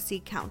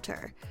pharmacy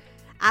counter.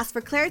 Ask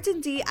for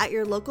Claritin D at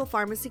your local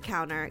pharmacy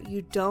counter.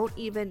 You don't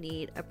even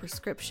need a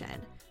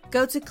prescription.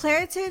 Go to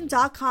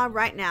Claritin.com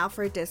right now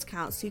for a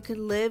discount so you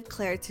can live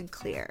Claritin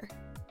Clear.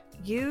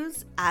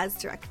 Use as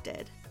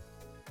directed.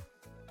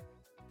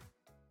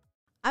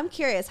 I'm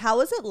curious, how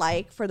was it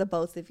like for the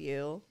both of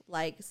you,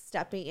 like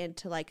stepping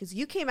into like, because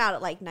you came out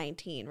at like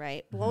 19,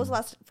 right? Mm-hmm. What was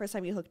the first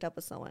time you hooked up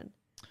with someone?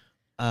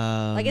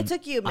 Like it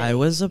took you. I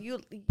was a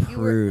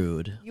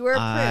prude. You were a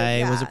prude.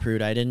 I was a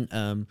prude. I didn't.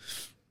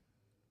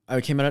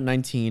 I came out at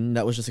 19.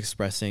 That was just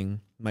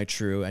expressing my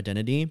true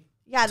identity.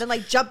 Yeah, then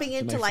like jumping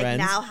into like friends,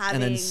 now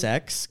having and then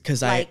sex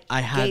because like, I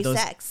had those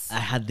sex. I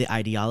had the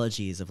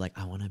ideologies of like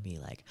I want to be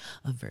like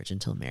a virgin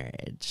till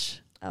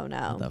marriage. Oh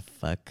no, what the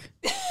fuck!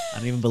 I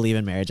don't even believe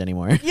in marriage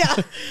anymore. Yeah.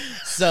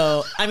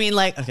 So I mean,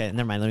 like, okay,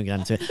 never mind. Let me get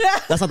into it.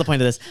 That's not the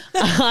point of this.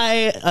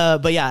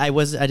 But yeah, I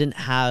didn't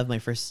have my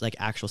first like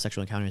actual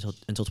sexual encounter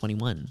until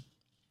 21,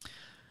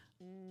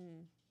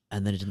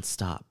 and then it didn't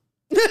stop.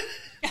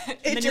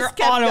 It just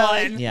kept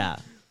going. Yeah.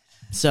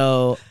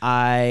 So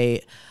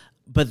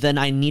but then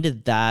I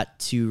needed that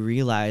to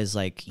realize,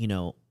 like, you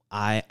know,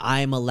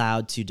 I'm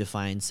allowed to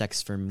define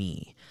sex for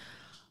me.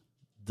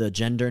 The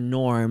gender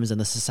norms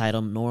and the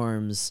societal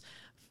norms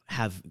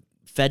have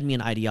fed me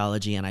an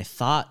ideology, and I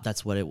thought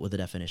that's what the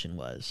definition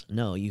was.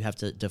 No, you have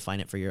to define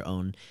it for your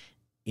own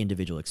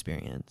individual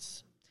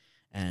experience.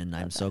 And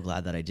I'm so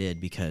glad that I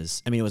did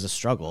because, I mean, it was a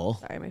struggle.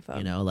 Sorry, my phone.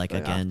 You know, like,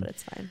 again, but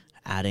it's fine.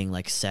 Adding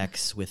like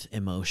sex with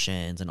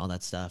emotions and all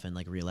that stuff, and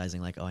like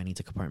realizing like, oh, I need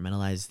to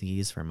compartmentalize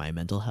these for my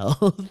mental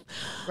health.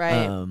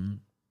 Right.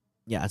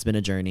 Yeah, it's been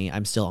a journey.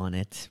 I'm still on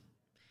it.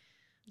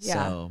 Yeah.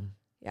 So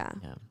yeah.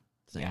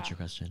 Does that answer your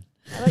question?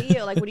 How about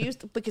you? Like, what do you?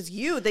 Because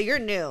you're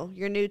new.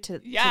 You're new to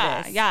this.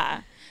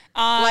 Yeah.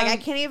 Like, I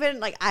can't even,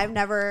 like, I've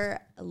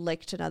never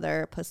licked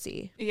another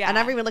pussy. Yeah. I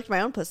never even licked my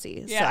own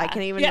pussy. Yeah. So I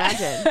can't even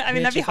imagine. I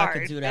mean, that'd be hard.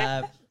 If I could do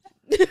that,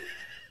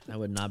 I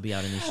would not be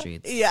out in the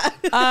streets. Yeah.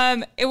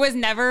 It was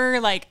never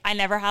like, I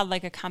never had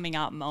like a coming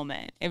out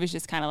moment. It was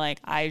just kind of like,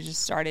 I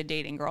just started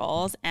dating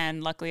girls,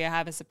 and luckily I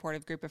have a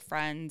supportive group of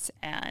friends,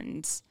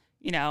 and,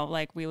 you know,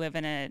 like we live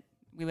in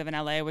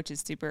LA, which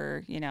is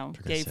super, you know,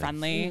 gay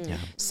friendly. Yeah.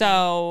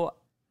 So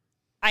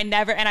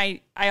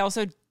I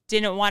also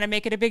didn't want to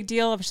make it a big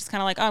deal. It was just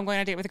kind of like, oh, I'm going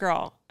on a date with a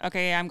girl.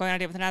 Okay. I'm going on a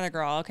date with another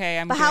girl.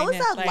 Okay. But how was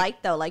that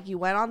like though? Like, you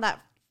went on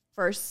that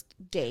first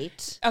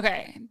date.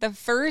 Okay. The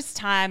first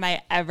time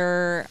I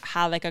ever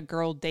had like a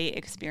girl date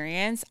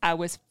experience, I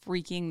was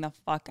freaking the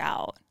fuck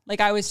out. Like,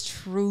 I was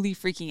truly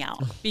freaking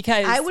out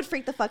because I would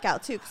freak the fuck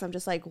out too. Cause I'm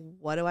just like,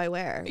 what do I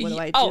wear? What do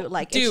I do? Oh,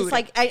 like, dude. It's just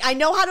like, I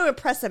know how to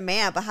impress a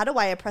man, but how do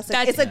I impress him?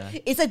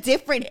 It's a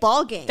different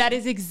ball game. That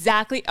is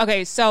exactly.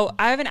 Okay. So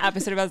I have an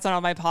episode about this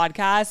on my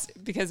podcast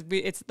because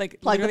it's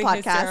like Plug literally the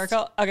podcast.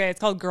 hysterical. Okay. It's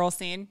called Girl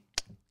Scene,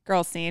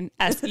 SEEN.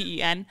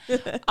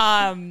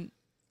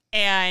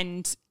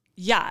 And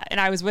yeah. And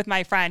I was with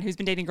my friend who's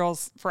been dating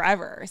girls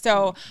forever.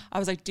 So I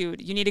was like,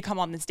 dude, you need to come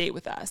on this date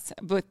with us.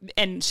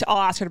 And I'll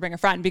ask her to bring a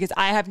friend because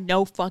I have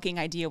no fucking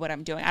idea what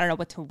I'm doing. I don't know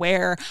what to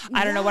wear.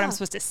 I don't know what I'm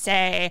supposed to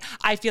say.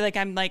 I feel like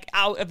I'm like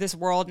out of this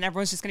world and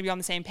everyone's just going to be on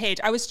the same page.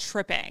 I was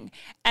tripping.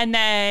 And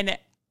then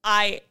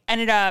I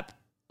ended up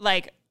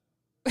like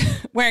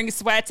wearing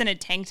sweats and a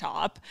tank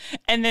top,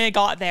 and then it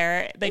got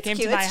there. They came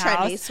to my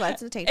house. Trendy.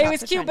 Sweats and a tank top. It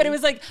was cute, but it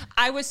was like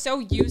I was so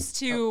used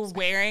to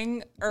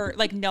wearing or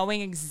like knowing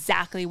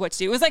exactly what to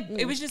do. It was like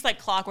it was just like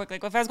clockwork.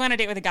 Like if I was going on a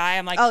date with a guy,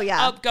 I'm like, oh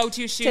yeah, go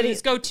to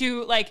shoes, go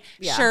to like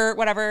shirt,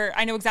 whatever.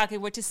 I know exactly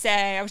what to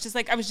say. I was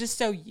just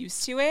so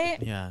used to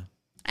it. Yeah,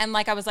 and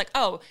like I was like,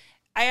 oh,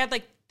 I had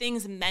like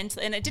things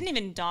mentally, and it didn't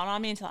even dawn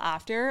on me until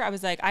after. I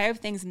was like, I have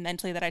things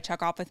mentally that I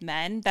check off with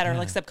men that are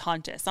like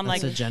subconscious. I'm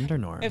That's like, a gender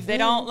norm. if they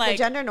don't like the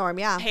gender norm,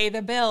 yeah. pay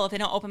the bill, if they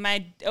don't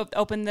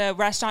open the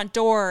restaurant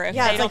door, if they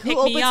it's don't like, pick who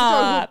opens me the door?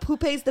 up, Who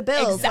pays the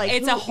bills? Like,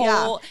 it's who, a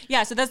whole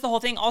So that's the whole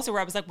thing. Also,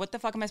 where I was like, what the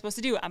fuck am I supposed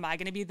to do? Am I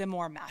going to be the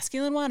more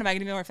masculine one? Am I going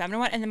to be the more feminine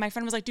one? And then my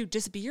friend was like, dude,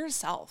 just be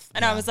yourself.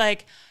 And I was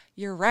like,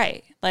 you're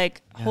right.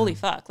 Like, holy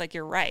fuck, like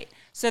you're right.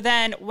 So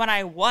then when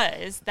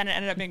then it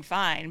ended up being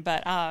fine.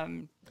 But I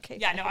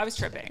was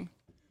tripping.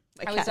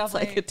 My I was cat's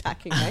like definitely-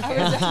 attacking my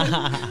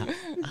hair.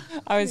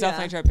 I was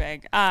definitely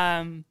tripping.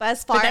 But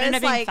as far that ended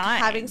as up being like fine.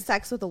 having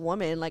sex with a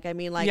woman, like I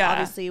mean, like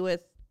obviously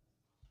with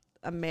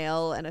a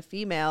male and a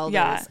female,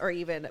 or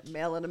even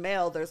male and a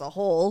male, there's a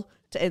hole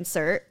to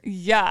insert.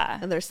 Yeah.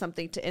 And there's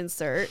something to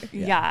insert.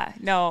 Yeah.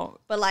 No.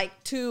 But like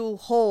 2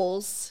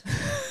 holes,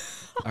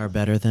 Are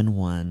better than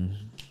one.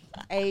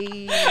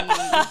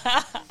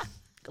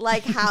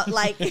 like how,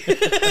 like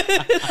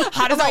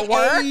How does that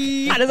work?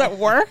 How does that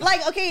work?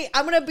 like, okay,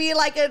 I'm gonna be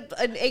like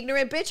an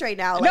ignorant bitch right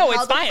now. Like, No, how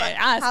it's the fine. fuck-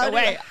 Ask how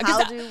away. do-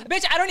 how do-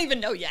 Bitch, I don't even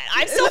know yet.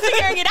 I'm still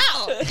figuring it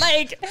out.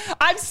 Like,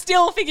 I'm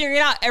still figuring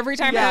it out every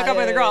time I hook up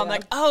with a girl. I'm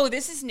like, oh,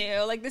 this is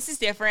new. Like, this is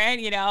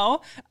different, you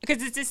know?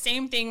 Because it's the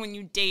same thing when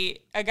you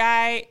date a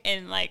guy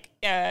and, like,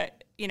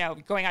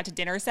 going out to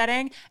dinner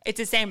setting. It's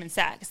the same in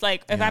sex.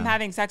 Like, if I'm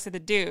having sex with a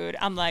dude,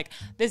 I'm like,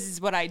 this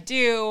is what I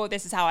do.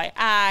 This is how I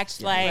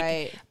act.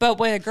 Like, but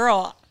with a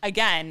girl,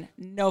 again,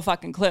 no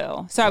fucking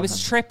clue. So I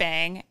was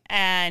tripping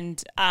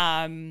and,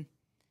 I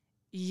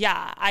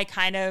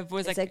kind of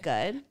was Is like, it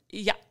good?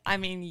 yeah, I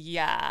mean,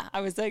 yeah.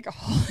 I was like,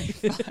 holy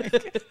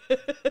fuck.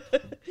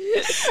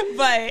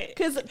 But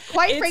Because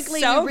quite it's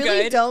frankly, so you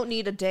really good. don't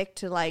need a dick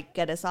to like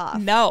get us off.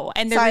 no.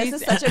 And the Sorry, reason,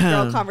 this is such a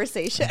girl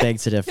conversation. Beg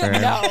to differ.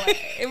 no,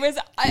 it was,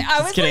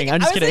 I was kidding, like,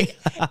 I'm just I was kidding.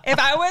 like, if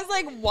I was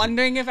like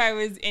wondering if I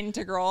was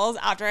into girls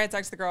after I had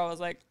sex with the girl, I was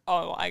like,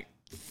 oh, I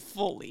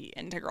fully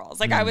into girls.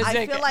 Like I was I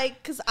like, feel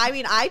like, because I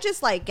mean, I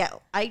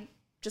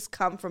just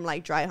come from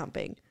like dry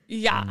humping.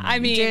 yeah, I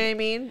mean, Do you know what I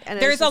mean? And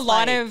there's it's a just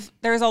lot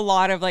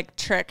like- of like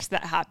tricks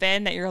that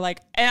happen that you're like,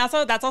 and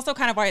also that's also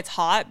kind of why it's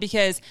hot,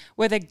 because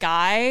with a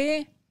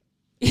guy,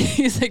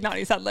 he's like nodding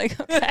his head like,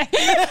 okay.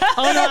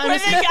 Oh no, I'm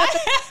With a guy,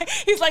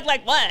 he's like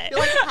what? You're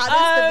like,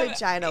 how does the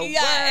vagina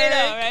Yeah, I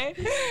know,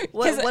 right?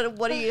 'Cause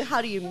what do you?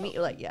 How do you meet?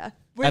 Like, yeah.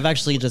 I've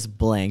actually just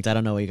blanked. I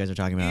don't know what you guys are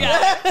talking about.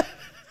 Yeah.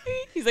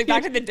 He's like,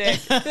 back to the dick.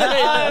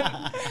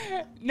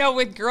 No,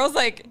 with girls,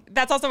 like,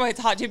 that's also why it's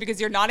hot too,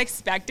 because you're not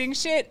expecting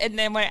shit. And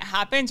then when it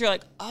happens, you're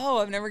like, oh,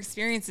 I've never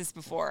experienced this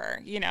before,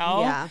 you know?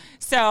 Yeah.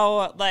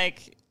 So,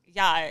 like,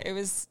 yeah, it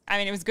was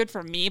good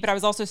for me, but I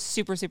was also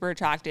super, super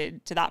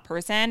attracted to that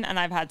person. And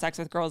I've had sex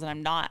with girls that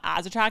I'm not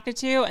as attracted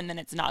to, and then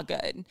it's not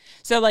good.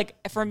 So, like,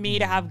 for me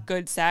to have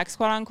good sex,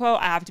 quote unquote,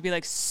 I have to be,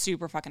 like,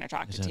 super fucking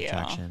attracted There's to you.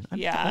 attraction.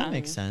 Yeah. That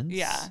makes sense.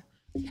 Yeah.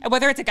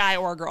 Whether it's a guy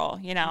or a girl,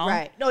 you know?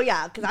 Right. No,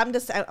 yeah. Because I'm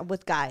just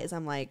with guys.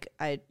 I'm like,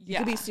 you Yeah.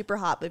 could be super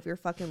hot, but if you're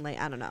fucking like,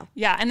 I don't know.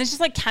 Yeah, and it's just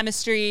like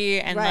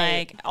chemistry and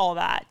Right. like all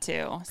that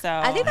too. So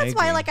I think that's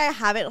why agree. like I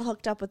haven't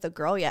hooked up with a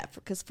girl yet.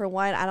 Because for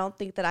one, I don't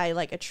think that I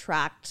like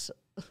attract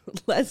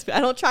lesbian.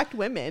 I don't attract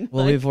women.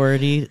 Well, Like, we've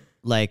already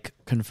like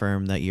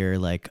confirmed that you're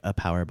like a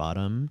power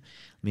bottom,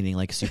 meaning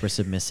like super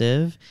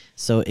submissive.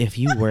 So if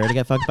you were to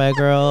get fucked by a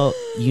girl,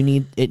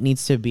 it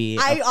needs to be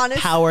a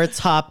power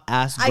top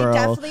ass I girl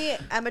definitely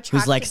am attracted.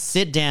 who's like,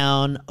 sit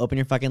down, open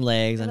your fucking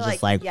legs, and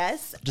just like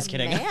yes, just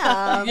kidding.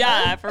 ma'am.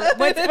 yeah.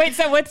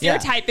 So what's your Yeah.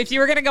 type? If you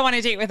were gonna go on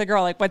a date with a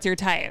girl, like what's your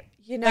type?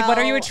 You Like what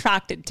are you know-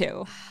 attracted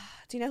to?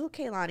 Do you know who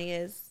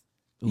Kaylani is?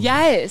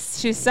 Yes,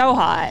 she's so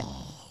hot.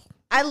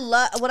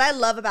 What I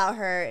love about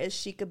her is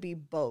she could be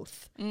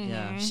both.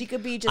 Yeah. She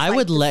could be just. I like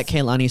would this- let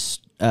Kaylani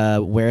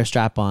wear a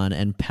strap on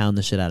and pound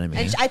the shit out of me.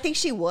 and I think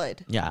she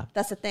would. Yeah.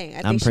 That's the thing.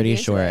 I'm pretty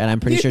sure. And I'm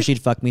pretty sure she'd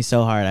fuck me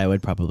so hard I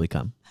would probably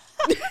come.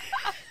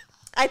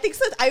 I think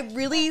so. I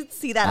really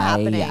see that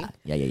happening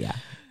Yeah.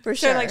 for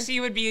sure. So like she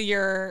would be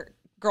your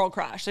girl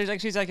crush.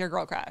 She's like your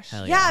girl crush.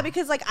 Hell yeah,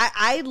 because like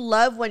I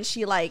love when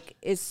she like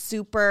is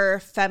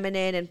super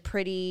feminine and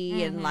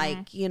pretty and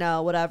like, you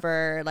know,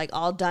 whatever, like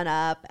all done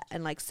up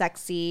and like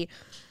sexy.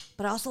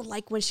 But I also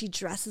like when she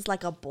dresses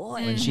like a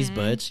boy. When she's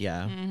butch,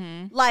 yeah.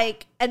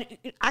 Like, and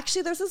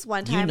actually there's this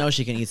one time You know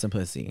she can eat some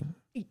pussy.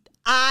 you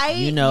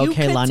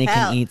Kaylani could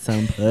tell. can eat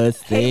some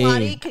pussy.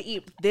 Kaylani could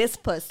eat this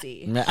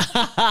pussy.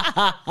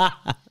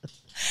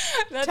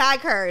 Tag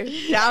her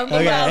down below.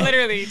 Okay. Yeah,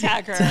 literally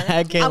tag her.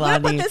 Tag I'm gonna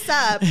put Kaylani this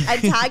up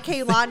and tag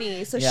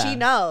Kaylani so Yeah. she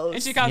knows.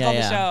 And she comes Yeah, on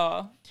the yeah.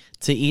 show.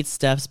 to eat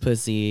Steph's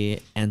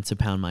pussy and to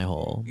pound my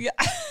hole. Yeah.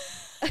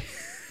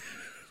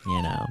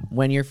 You know,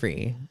 when you're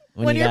free.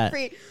 when you you're got,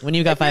 free. When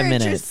you got If you're 5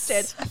 minutes.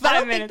 interested. I 5 don't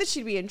think minutes. that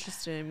she'd be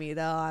interested in me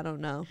though. I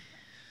don't know.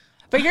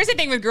 But here's the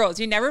thing with girls,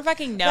 you never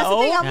fucking know. That's the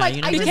thing. I'm Yeah, like,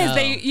 you I never just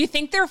know. You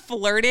think they're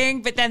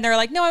flirting, but then they're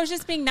like, no, I was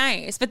just being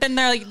nice. But then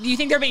they're like, you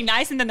think they're being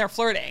nice, and then they're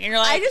flirting, and you're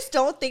like, I just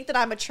don't think that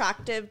I'm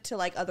attractive to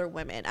like other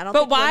women. I don't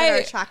But think women why- are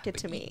attracted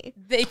to me.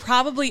 they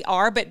probably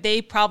are, but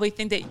they probably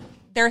think that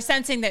they're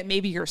sensing that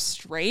maybe you're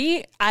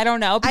straight. I don't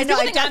know. I know.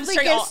 I People think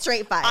definitely give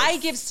straight vibes. I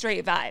give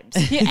straight vibes.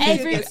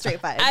 Give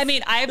straight vibes. I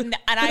mean,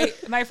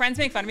 my friends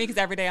make fun of me because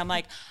every day I'm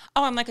like,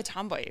 oh, I'm like a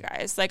tomboy, you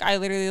guys. Like I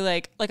literally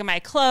like at my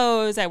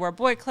clothes. I wear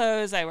boy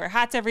clothes. I wear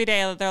hats every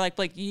day. They're like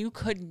you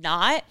could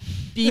not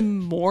be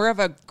more of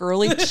a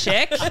girly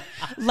chick.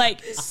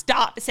 Like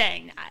stop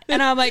saying that.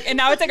 And I'm like, and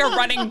now it's like a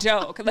running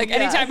joke. Like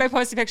anytime I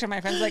post a picture of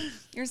my friends, like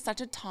you're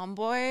such a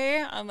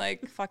tomboy. I'm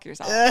like, fuck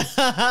yourself.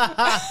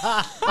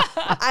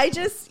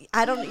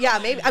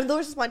 Maybe there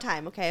was just one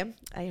time, okay?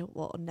 I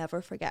will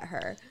never forget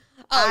her.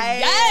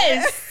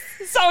 Yes.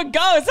 So it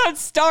goes. So it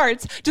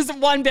starts. Just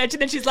one bitch,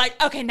 and then she's like,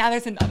 okay, now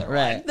there's another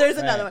one. There's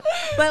another one.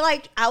 But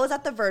like, I was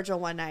at the Virgil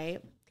one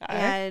night,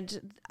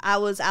 and I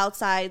was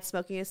outside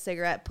smoking a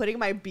cigarette, putting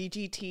my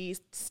BGT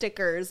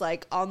stickers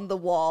like on the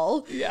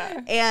wall.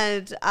 Yeah.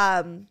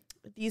 And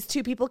these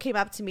two people came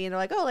up to me, and they're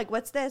like, oh, like,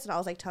 what's this? And I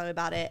was like, tell me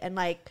about it. And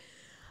like,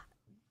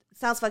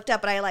 sounds fucked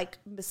up, but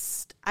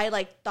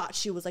I thought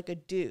she was like a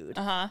dude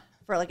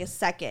for like a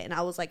second, and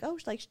I was like, oh,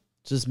 like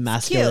just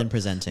masculine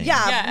presenting.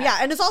 Yeah,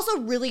 and it's also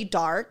really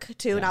dark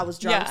too, and I was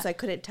drunk, so I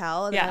couldn't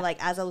tell. And then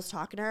as I was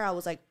talking to her, I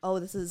was like, oh,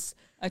 this is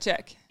a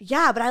chick.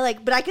 Yeah, but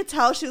I could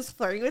tell she was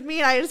flirting with me,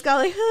 and I just got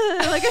like,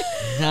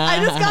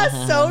 I just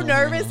got so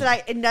nervous,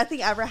 and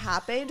nothing ever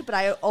happened. But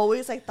I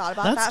always like thought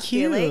about that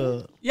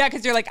feeling. Yeah,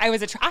 because you're like, I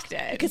was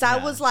attracted. Because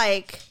I was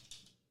like,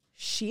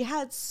 she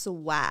had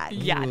swag.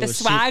 Yeah, the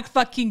swag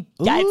fucking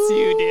gets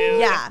you, dude.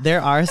 Yeah.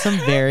 There are some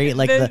very,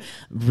 like, the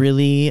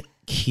really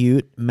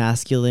cute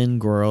masculine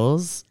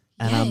girls.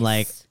 And I'm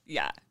like...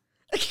 Yeah.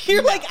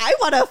 You're like, I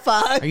want to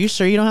fuck. Are you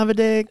sure you don't have a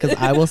dick? Because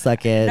I will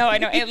suck it. No, I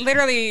know. It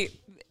literally...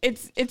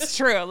 It's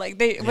true. Like,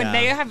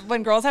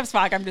 when girls have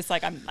swag, I'm just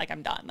like,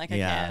 I'm done. Like, I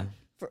can't.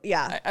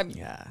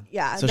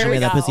 Yeah. So should we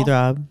let pussy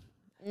throb?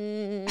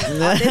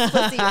 This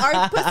pussy.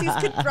 Our pussies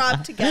could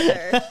throb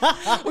together.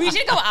 We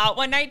should go out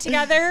one night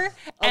together,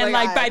 and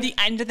like by the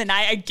end of the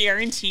night, I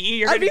guarantee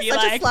you're gonna be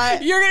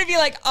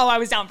like, oh, I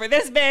was down for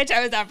this bitch. I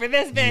was down for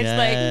this bitch.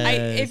 Yes. Like,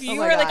 if you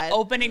were like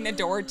opening the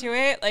door to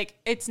it, like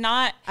it's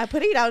not. I'm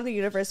putting it out in the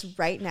universe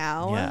right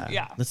now.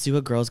 Yeah. Let's do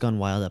a Girls Gone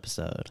Wild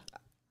episode.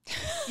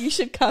 You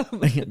should come.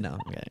 No,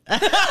 okay.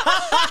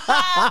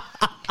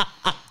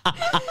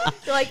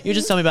 You're like, you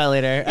just tell me about it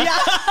later. Yeah.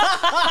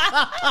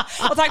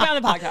 We'll talk about it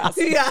on the podcast.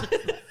 Yeah.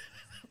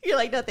 You're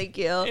like, no, thank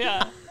you.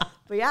 Yeah.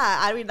 But yeah,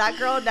 I mean, that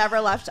girl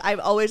never left. I've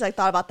always like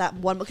thought about that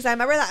one because I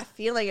remember that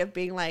feeling of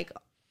being like,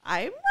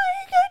 I'm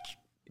like,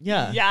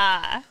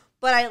 yeah.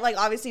 But I like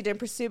obviously didn't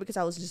pursue because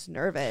I was just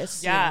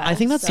nervous. Yeah. You know? I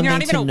think that's something you're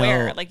not even to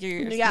aware. Note. Like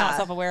you're not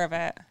self-aware of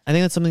it. I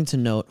think that's something to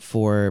note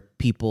for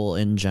people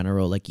in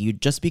general. Like you,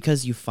 just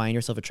because you find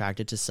yourself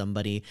attracted to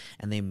somebody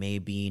and they may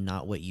be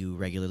not what you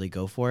regularly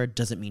go for,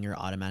 doesn't mean you're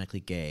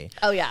automatically gay.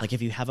 Oh yeah. Like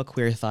if you have a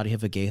queer thought, you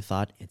have a gay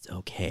thought, it's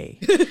okay.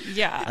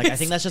 Yeah. Like I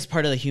think that's just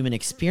part of the human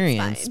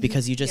experience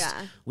because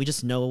we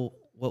just know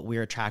what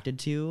we're attracted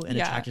to, and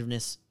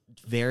attractiveness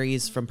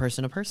varies from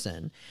person to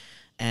person.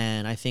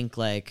 And I think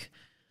like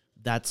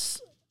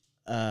that's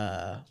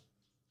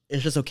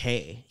it's just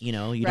okay, you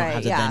know. You don't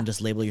have to then just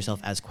label yourself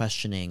as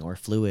questioning or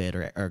fluid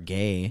or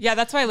gay. Yeah,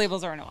 that's why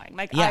labels are annoying.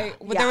 Like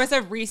there was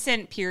a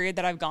recent period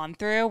that I've gone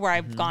through where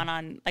I've gone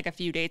on like a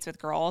few dates with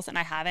girls and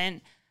I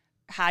haven't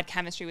had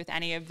chemistry with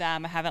any of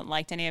them. I haven't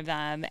liked any of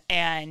them,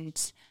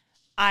 and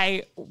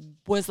I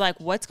was like,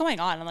 what's going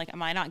on? I'm like,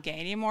 am I not gay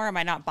anymore? Am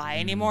I not bi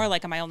anymore?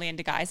 Like, am I only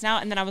into guys now?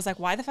 And then I was like,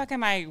 why the fuck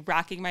am I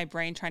racking my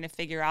brain trying to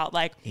figure out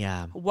like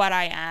what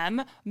I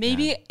am?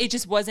 Maybe it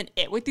just wasn't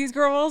it with these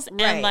girls.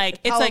 Right. And like,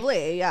 it's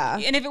probably,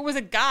 and if it was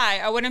a guy,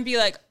 I wouldn't be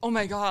like, oh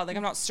my God, like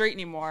I'm not straight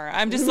anymore.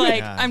 I'm just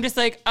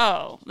like,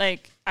 oh,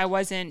 like I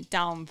wasn't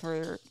down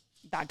for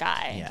that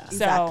guy. Yeah. So,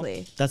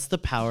 exactly. That's the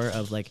power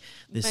of like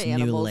this My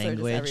new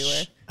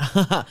language.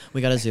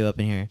 We got a zoo up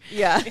in here.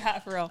 Yeah,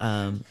 for real.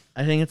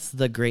 I think it's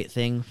the great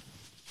thing.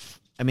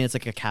 I mean, it's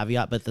like a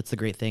caveat, but that's the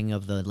great thing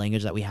of the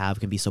language that we have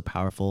can be so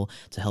powerful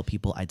to help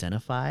people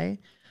identify. I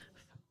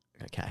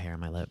got cat hair on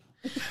my lip.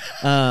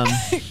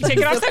 Take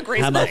it off so gracefully.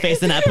 Have my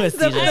face in that pussy.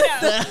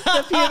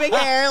 The pubic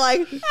hair,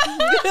 like.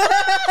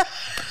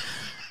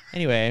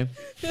 Anyway,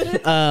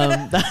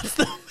 that's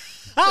the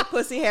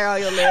pussy hair on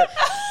your lip.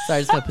 Sorry,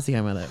 I just got pussy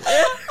hair on my lip.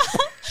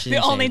 The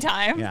only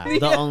time. Yeah,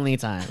 the only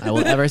time I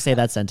will ever say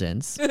that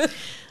sentence.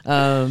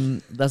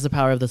 That's the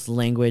power of this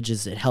language,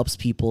 is it helps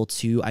people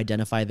to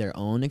identify their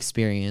own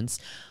experience.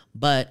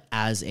 But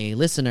as a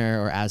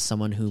listener or as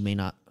someone who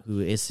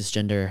is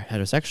cisgender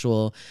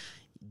heterosexual,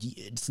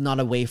 it's not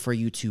a way for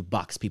you to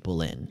box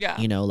people in. Yeah.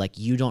 You know, like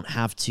you don't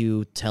have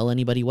to tell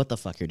anybody what the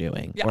fuck you're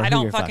doing. Yeah, or I who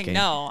don't you're fucking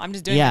know. I'm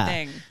just doing my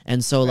thing.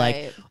 And so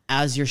like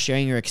as you're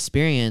sharing your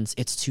experience,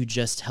 it's to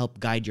just help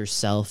guide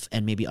yourself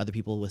and maybe other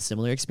people with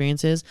similar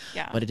experiences.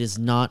 Yeah. But it is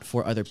not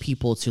for other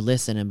people to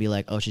listen and be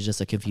like, oh, she's just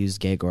a confused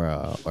gay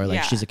girl, or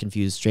like she's a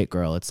confused straight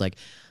girl. It's like,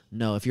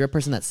 no, if you're a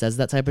person that says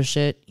that type of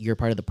shit, you're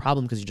part of the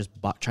problem because you're just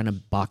trying to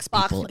box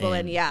people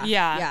in.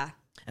 Yeah.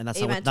 And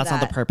that's not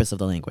the purpose of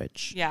the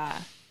language. Yeah.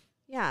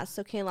 Yeah,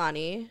 so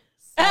Kaylani.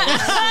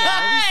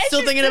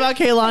 Still thinking about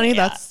Kaylani?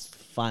 Yeah. That's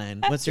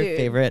fun. What's your Dude.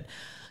 favorite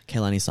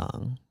Kehlani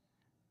song?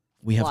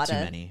 We have Water. too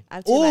many. I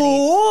have too many.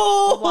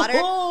 Water.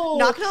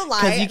 Not gonna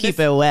lie. Because you keep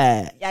it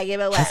wet. Yeah, I gave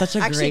it wet. That's such a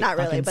Actually, great not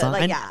really, fucking but song.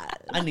 like, I- yeah.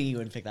 I knew you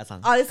would pick that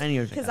song. Honestly, I knew you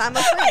would pick because that I'm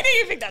song. a freak. I knew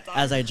you picked that song.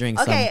 As I drink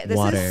Okay, some this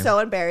water. is so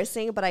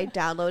embarrassing, but I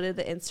downloaded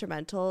the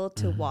instrumental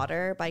to Mm-hmm.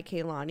 Water by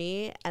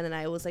Kehlani, and then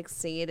I was like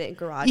singing it in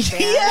GarageBand.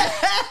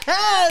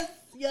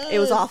 Yes! It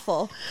was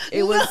awful.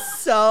 It was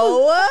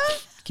so.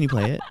 Can you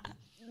play it?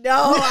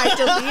 No, I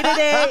deleted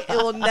it.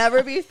 It will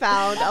never be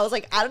found. I was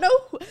like, I don't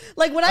know.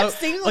 Like when I'm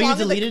singing along. you with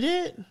the- deleted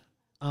it?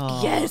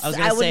 Oh, Yes, I was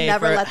gonna I would say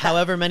never for let that-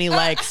 however many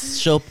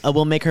likes,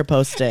 we'll make her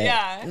post it.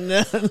 Yeah. and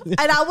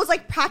I was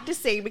like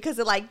practicing because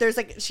it like there's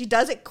like she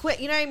does it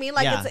quick. You know what I mean?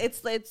 Like Yeah.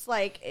 it's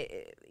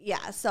like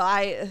yeah. So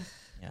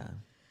Yeah.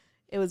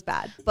 it was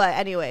bad. But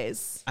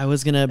anyways, I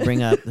was gonna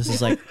bring up. This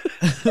is like,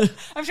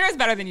 I'm sure it's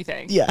better than you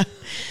think. yeah.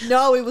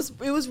 no, it was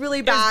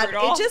really bad.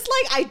 brutal? It just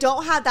like I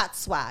don't have that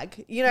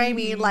swag. You know what I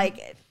mean?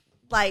 Like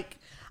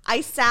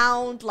I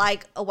sound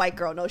like a white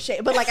girl, no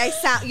shade, but like I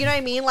sound, you know what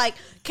I mean? Like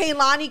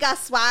Kehlani got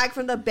swag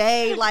from the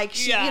Bay, like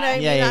she, Yeah. you know what I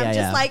mean? Yeah, yeah, I'm yeah, just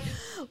yeah. like,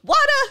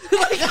 what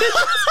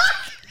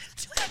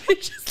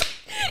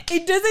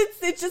it doesn't.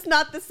 It's just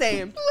not the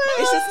same.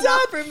 It's just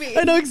not for me.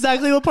 I know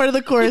exactly what part of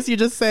the chorus you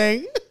just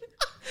sang.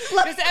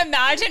 Just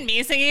imagine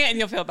me singing it and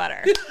you'll feel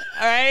better.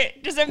 All right?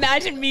 Just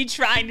imagine me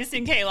trying to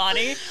sing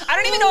Kehlani. I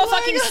don't even know a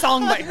fucking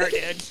song by her,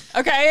 dude.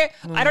 Okay?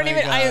 I don't my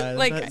even, I God,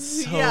 like,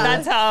 that's so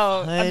that's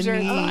how I'm sure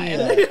it's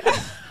funny.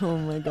 fine. Oh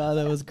my god,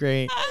 that was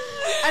great.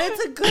 And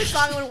it's a good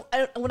song.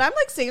 When I'm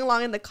like singing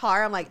along in the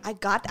car, I'm like, I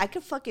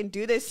can fucking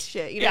do this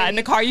shit. You know Yeah, what I in the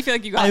mean? car, you feel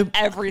like you got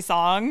every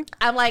song.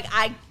 I'm like,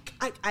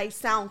 I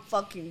sound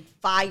fucking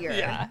fire.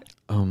 Yeah.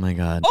 Oh my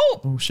god.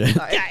 Oh! Shit.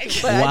 Sorry. Yeah.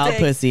 But I Wild did-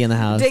 pussy in the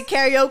house. Did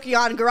karaoke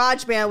on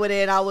GarageBand with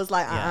it, and I was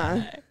like,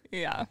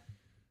 Yeah.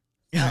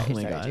 Oh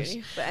my Sorry, gosh.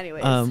 Judy. But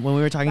anyways, When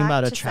we were talking back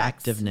about to sex.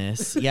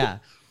 attractiveness, yeah.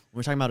 When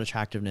we're talking about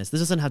attractiveness, this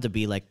doesn't have to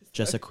be like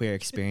just a queer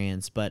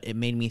experience, but it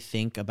made me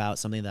think about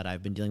something that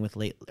I've been dealing with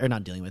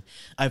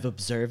I've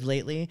observed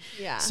lately.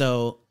 Yeah.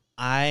 So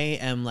I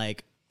am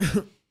like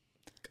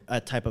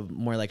a type of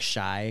more like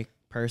shy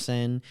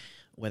person,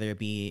 whether it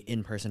be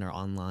in person or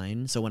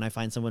online. So when I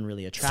find someone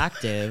really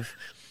attractive,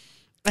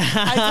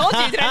 I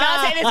told you, did I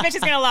not say this bitch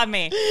is gonna love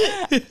me?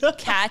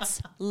 Cats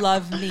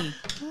love me.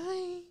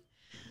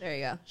 there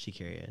you go. she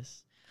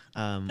curious.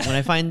 I'm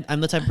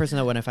the type of person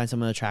that when I find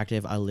someone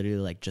attractive, I'll literally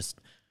like just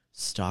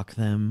stalk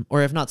them,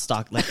 or if not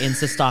stalk, like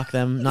insta stalk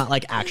them, not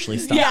like actually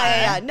stalk them.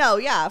 Yeah. No,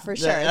 yeah, for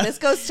sure. This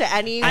goes to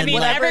any. I mean,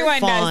 whatever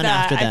everyone does fawn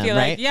that. after I them, feel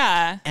right? like,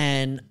 yeah.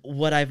 And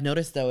what I've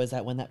noticed though is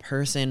that when that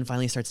person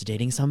finally starts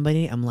dating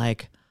somebody, I'm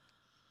like,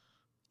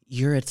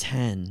 you're a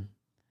 10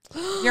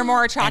 You're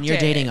more attractive. and you're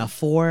dating a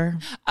 4.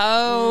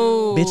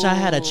 Oh. Bitch, I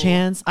had a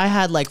chance. I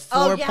had like 4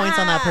 Oh, points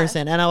on that yeah.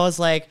 person, and I was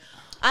like,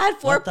 I had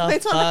 4 what the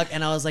points on. fuck?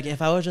 And I was like, if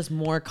I was just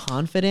more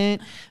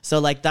confident. So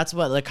like that's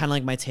what like kind of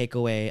like my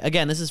takeaway.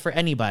 Again, this is for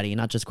anybody,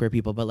 not just queer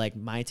people, but like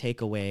my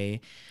takeaway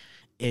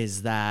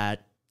is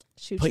that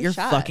Shoot put your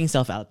shot. fucking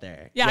self out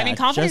there. Yeah, I mean,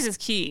 confidence just-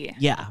 is key.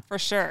 yeah. For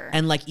sure.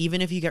 And like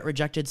even if you get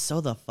rejected,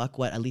 so the fuck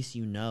what? At least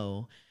you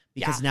know.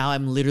 Because Yeah. now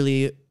I'm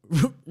literally I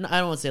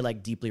don't want to say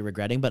like deeply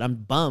regretting, but I'm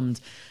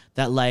bummed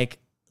that like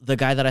the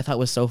guy that I thought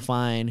was so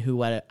fine,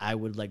 who I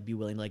would like be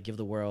willing to like give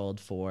the world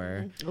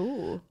for,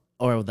 Ooh.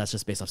 or that's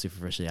just based off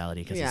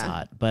superficiality because he's Yeah.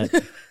 hot. But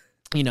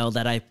you know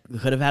that I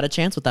could have had a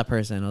chance with that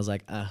person. I was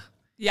like,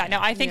 yeah, no,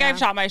 I think Yeah. I've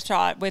shot my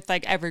shot with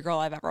like every girl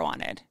I've ever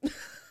wanted.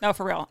 No,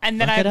 for real.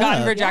 And then Fuck I've it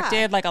gotten up. rejected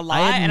Yeah. like a lot.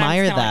 I and I'm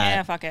admire just kinda that.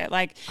 Like, fuck it.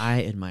 Like,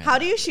 I admire. How that.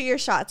 do you shoot your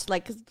shots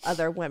like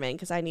other women?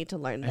 Because I need to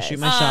learn I this. shoot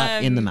my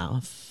shot in the Um,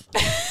 mouth.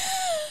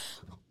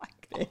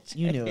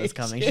 You knew it was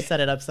coming. She set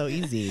it up so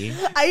easy.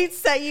 I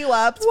set you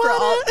up for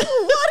all.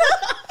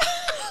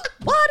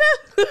 Water.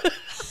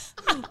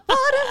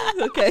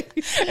 Okay.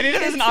 I need to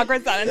do an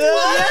awkward silence.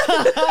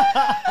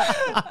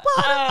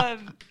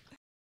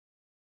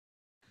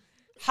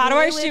 How do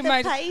I shoot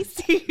my?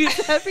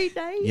 Pisces every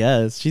night?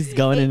 Yes, she's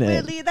going in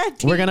Really, it.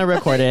 that We're gonna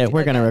record it.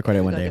 We're gonna record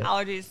it one day.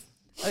 Allergies.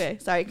 Okay,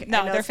 sorry. I No,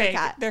 know they're it's the fake.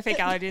 cat. They're fake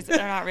allergies. They're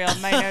not real.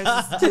 My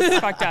nose is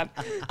just fucked up.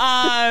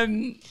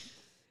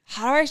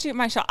 How do I shoot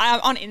my shot?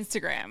 I'm on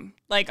Instagram.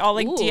 Like I'll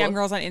like Ooh. DM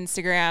girls on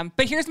Instagram.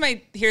 But here's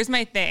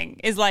my thing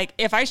is like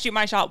if I shoot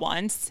my shot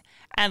once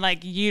and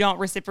like you don't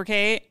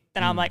reciprocate,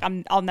 then I'm like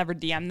I'll never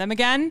DM them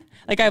again.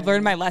 Like I've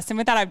learned my lesson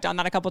with that. I've done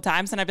that a couple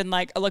times and I've been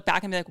like I look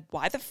back and be like,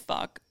 why the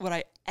fuck would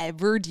I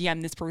ever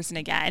DM this person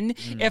again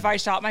if I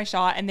shot my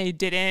shot and they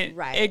didn't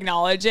Right.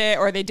 acknowledge it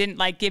or they didn't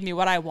like give me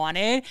what I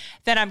wanted?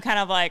 Then I'm kind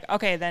of like,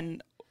 okay,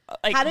 then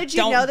like How did you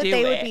don't know that do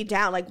they would it. be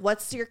down? Like,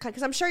 what's your?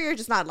 Because I'm sure you're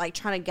just not like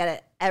trying to get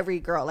at every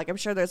girl. Like, I'm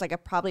sure there's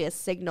like probably a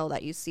signal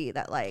that you see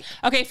that like.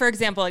 Okay, for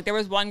example, like there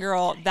was one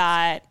girl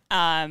that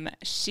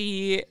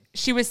she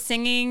was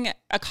singing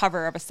a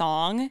cover of a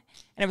song and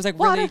it was like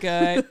really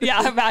good.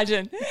 Yeah,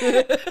 imagine.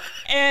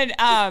 And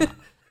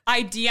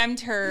I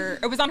DM'd her.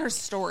 It was on her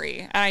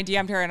story, and I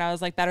DM'd her, and I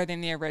was like, better than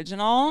the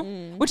original,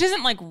 which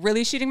isn't like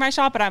really shooting my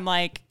shot, but I'm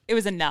like, it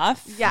was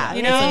enough. Yeah,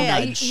 you know, yeah.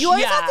 You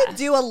always have Yeah. to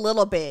do a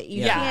little bit.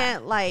 You Yeah.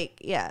 can't like,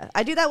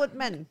 I do that with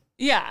men.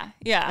 yeah.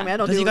 I mean, I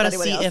don't do Because it you with got to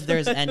anybody see else.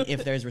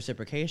 if there's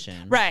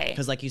reciprocation, Right.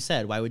 Because like you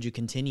said, why would you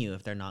continue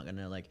if they're not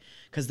gonna like?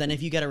 Because then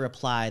if you get a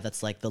reply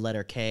that's like the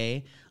letter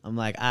K, I'm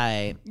like,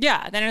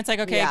 Yeah, then it's like,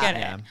 okay, Yeah. I get it.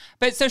 Yeah.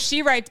 But so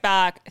she writes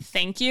back,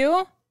 thank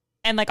you,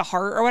 and like a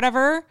heart or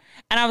whatever.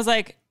 And I was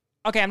like,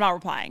 okay, I'm not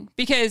replying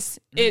because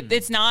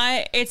it's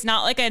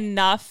not like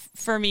enough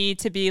for me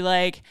to be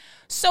like,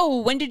 so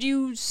when did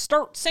you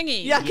start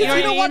singing? Yeah, because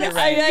you don't want to.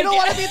 You don't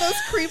want to be those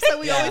creeps that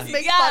we always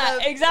make fun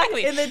of.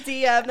 exactly. In the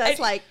DM, that's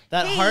like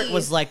that hey, heart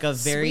was like a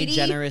very sweetie.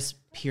 generous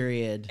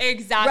period.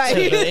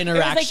 Exactly. Right. To the It was like,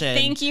 interaction.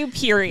 thank you,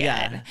 period.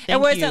 Yeah, It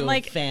Thank wasn't you,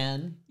 like,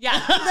 fan. yeah.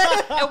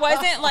 It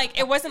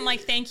wasn't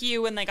like thank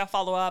you and like a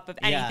follow up of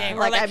anything.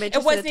 Or Like, like I'm it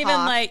interested wasn't to even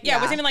talk. like, it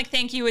wasn't Yeah. even like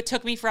thank you, it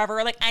took me forever,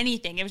 or like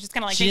anything. It was just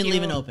kind of like She thank didn't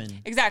leave you. an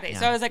open. Exactly.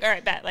 So Yeah. I was like, all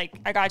right, bet. Like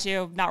I got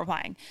you, not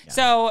replying.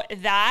 So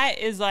that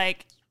is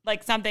like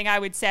something I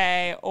would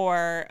say,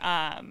 or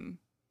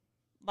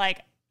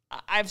like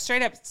I've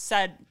straight up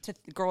said to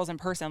girls in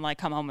person, like,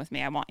 come home with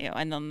me, I want you.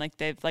 And then like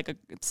they've like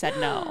said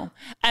no.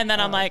 And then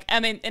I'm like, I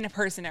mean, in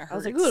person it hurts. I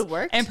was like, ooh, it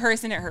worked. In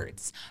person it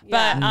hurts.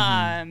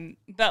 Yeah.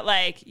 But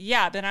like,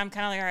 yeah, then I'm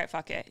kind of like, all right,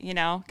 fuck it, you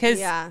know? Because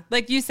Yeah.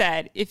 like you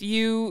said, if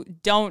you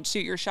don't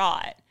shoot your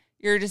shot,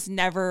 you're just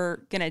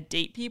never gonna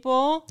date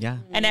people. Yeah.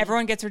 And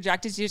everyone gets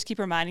rejected. So you just keep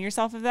reminding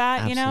yourself of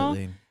that,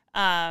 Absolutely. you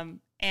know?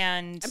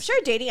 And I'm sure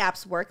dating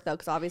apps work though,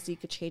 because obviously you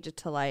could change it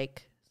to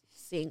like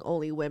seeing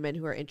only women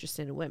who are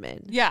interested in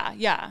women. yeah,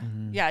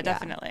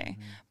 definitely.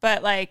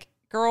 But like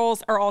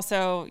girls are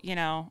also, you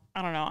know,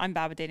 I don't know. I'm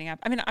bad with dating apps.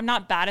 I mean, I'm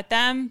not bad at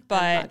them, I'm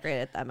but not great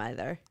at them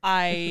either.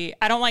 I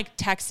don't like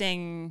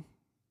texting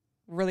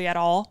really at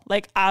all.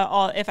 Like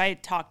I'll if I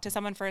talk to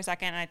someone for a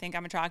second and I think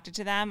I'm attracted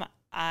to them,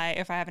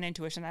 if I have an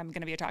intuition that I'm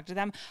going to be attracted to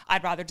them,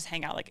 I'd rather just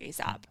hang out like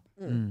ASAP.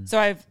 So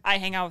I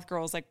hang out with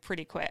girls like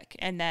pretty quick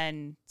and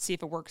then see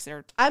if it works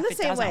or I'm if the it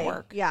same doesn't way.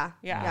 work. Yeah.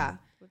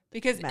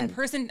 Because Men. in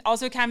person,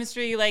 also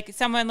chemistry, like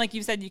someone like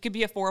you said, you could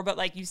be a 4, but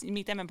like you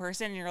meet them in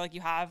person and you're like,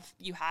 you have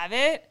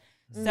it.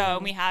 So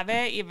we have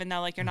it, even though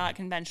like you're not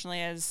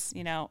conventionally as,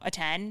 you know, a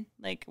 10,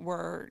 like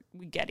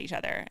we get each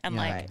other and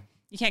like Right.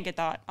 you can't get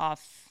that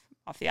off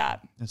the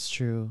app. That's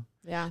true.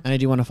 Yeah. And I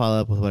do want to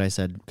follow up with what I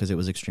said because it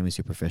was extremely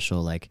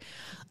superficial. Like,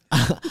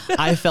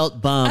 I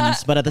felt bummed,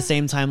 but at the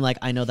same time, like,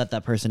 I know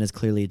that person is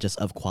clearly just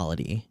of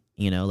quality.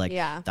 You know, like,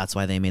 Yeah. that's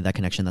why they made that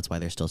connection. That's why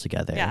they're still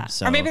together. Yeah.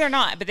 So, Or maybe they're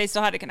not, but they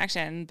still had a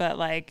connection, but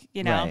like,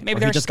 you know, Right. maybe Or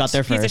he they're just got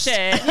there piece first. of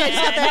shit.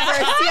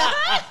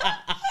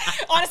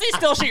 Honestly,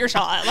 still shoot your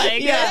shot.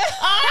 Like,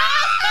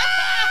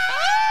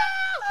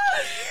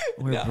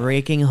 we're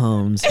breaking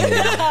homes here.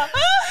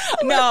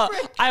 no,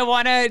 I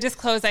want to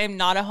disclose I am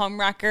not a home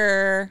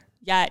wrecker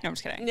yet. No, I'm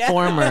just kidding.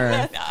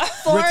 Former,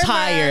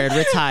 retired.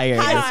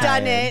 I've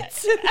done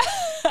it.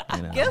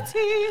 You know, Guilty.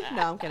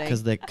 No, I'm kidding.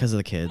 because of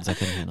the kids. I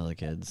couldn't handle the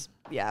kids.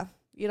 Yeah.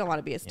 You don't want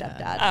to be a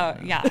stepdad. Oh,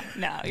 yeah.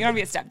 No, you don't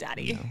be a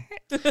stepdaddy.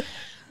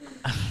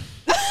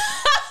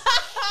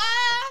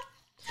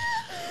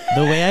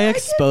 The way I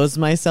expose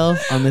myself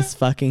on this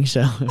fucking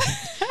show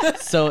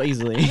so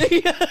easily.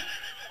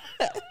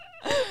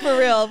 For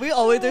real.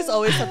 There's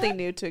always something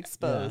new to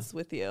expose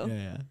with you.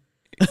 Yeah.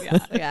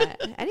 Yeah.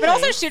 But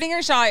also Anyway. shooting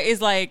your shot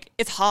is like,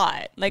 it's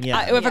hot. Like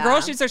Yeah. if a girl Yeah.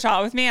 shoots their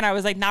shot with me and I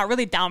was like not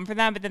really down for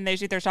them, but then they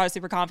shoot their shot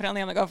super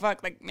confidently, I'm like, oh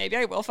fuck, like maybe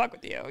I will fuck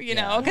with you, you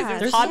know? Because Yeah. it's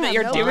There's hot no that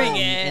you're fun doing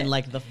in it. And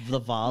like the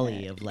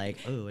volley of like,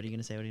 oh, what are you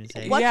gonna say? What are you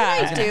gonna say? What Yeah. can I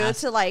I was do gonna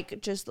ask. to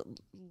like just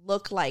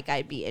look like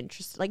I'd be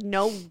interested? Like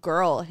no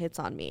girl hits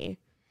on me.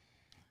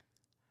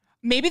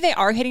 Maybe they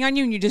are hitting on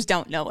you and you just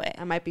don't know it.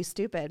 I might be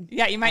stupid.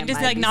 Yeah, you might I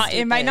just might like be not.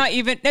 It might stupid. not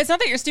even. It's not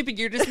that you're stupid.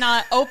 You're just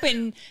not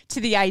open to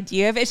the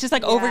idea of it. It's just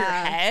like over your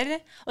Yeah.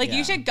 head. Like Yeah.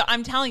 you should.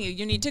 I'm telling you,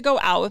 you need to go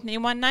out with me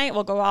one night.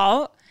 We'll go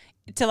out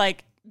to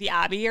like the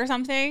Abbey or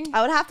something.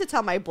 I would have to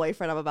tell my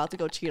boyfriend I'm about to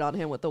go cheat on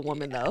him with a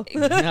woman though.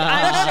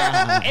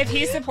 I'm sure if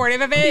he's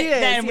supportive of it, He is,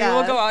 then we yeah.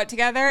 will go out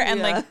together and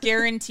Yeah. like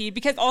guaranteed.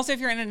 Because also,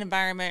 if you're in an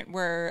environment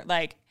where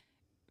like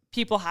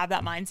people have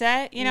that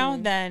mindset, you know,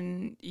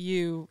 then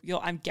you'll.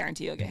 I'm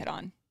guaranteed you'll get hit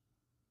on.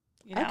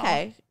 You know?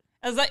 Okay.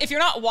 As like, if you're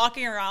not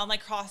walking around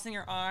like crossing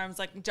your arms,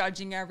 like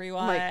judging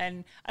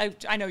everyone,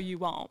 I know you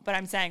won't, but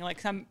I'm saying like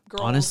some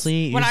girls.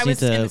 Honestly, you when just I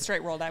was need in to- the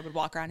straight world, I would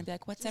walk around and be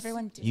like, "What's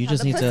everyone doing?" You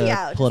just the need pussy to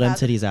out, pull them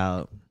just have- titties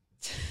out.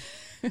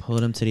 Pull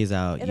them titties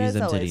out. It Use does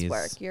them always titties.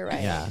 work, you're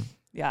right. Yeah,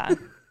 Yeah.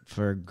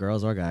 for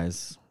girls or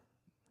guys.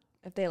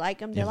 If they like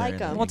them, they Yeah, like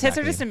they're- them. Well, tits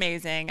are Exactly. just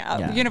amazing.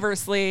 Yeah.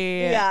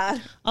 Universally, yeah.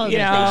 I'll You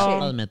admit, know.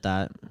 I'll admit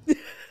that.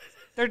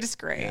 they're just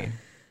great.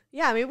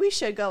 Yeah, I mean, we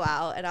should go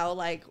out and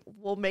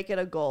we'll make it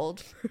a goal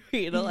for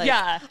you to like.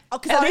 Yeah. Oh,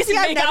 'cause At least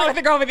honestly, make out with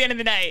a girl by the end of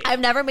the night. I've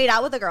never made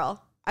out with a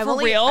girl. I've For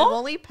only, real? I've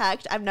only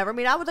pecked. I've never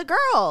made out with a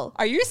girl.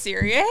 Are you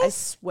serious, I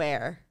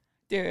swear.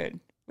 dude?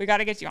 We got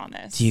to get you on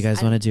this. Do you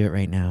guys want to do it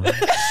right now? Do I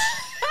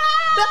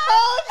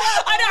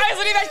know. I was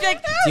looking back,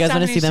 like, you guys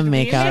want to see them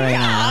make out right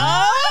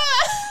now?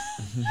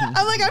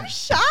 I'm like, I'm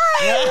shy.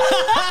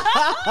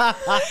 No,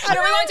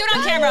 we won't do it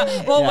on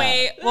camera. We'll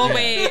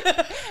wait.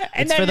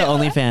 It's for the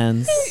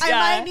OnlyFans. I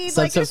might need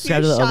like a few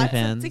subscribe to the shots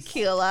OnlyFans. of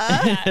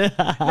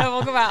tequila. No,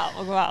 we'll go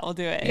out. We'll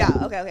do it. Yeah,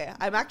 okay.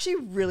 I'm actually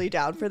really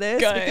down for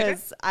this Good.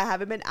 because I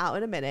haven't been out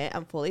in a minute.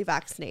 I'm fully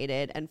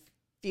vaccinated and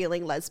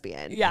feeling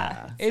lesbian.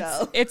 Yeah.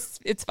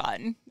 It's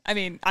fun. I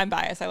mean, I'm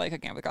biased. I like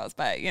hooking up with girls,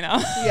 but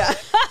Yeah.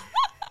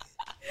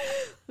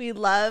 We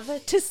love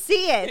to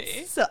see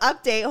it. So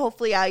update.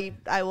 Hopefully I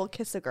will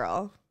kiss a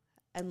girl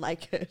and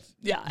like it.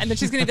 Yeah. And then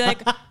she's gonna be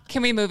like,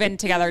 "Can we move in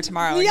together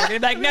tomorrow?" And Yeah. you're gonna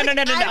be like, "No." I'm in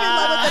love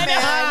with the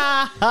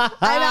man.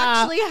 I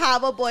actually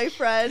have a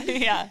boyfriend.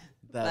 Yeah.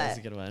 That was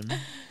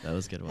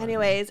a good one.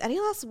 Anyways, any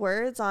last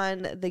words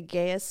on the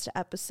gayest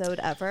episode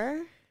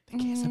ever? The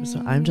gayest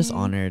episode. I'm just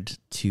honored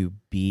to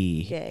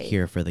be Gay.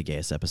 here for the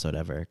gayest episode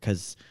ever,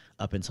 because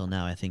up until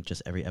now, I think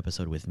just every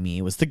episode with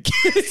me was the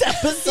gayest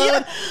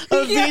episode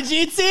of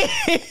BGT.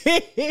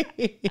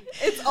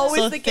 It's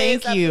always So the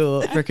gayest thank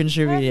you for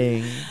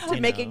contributing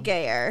to make it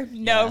gayer.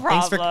 No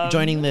problem. Thanks for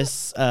joining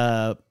this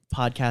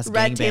podcast.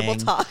 Red Gang table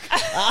Bang. talk.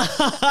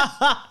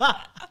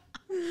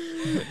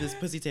 This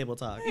pussy table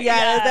talk.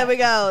 Yeah, there we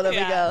go. There we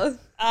Yeah.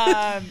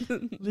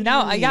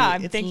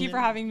 go. Thank you for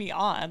having me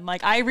on.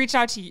 Like, I reached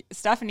out to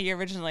Stephanie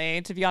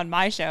originally to be on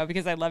my show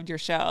because I loved your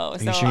show. Are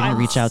you sure you didn't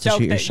reach out to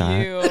shoot your shot?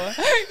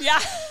 Yeah.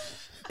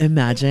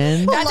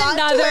 Imagine. That's Plot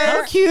another.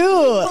 How cute.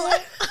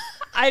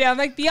 I know. I'm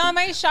like, be on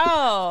my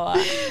show.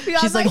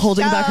 She's like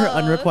holding back her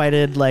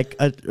unrequited like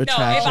attraction. No,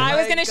 if I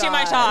was my going to shoot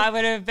my God. shot, I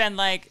would have been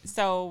like,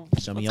 so.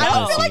 Show me your I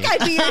don't feel pussy.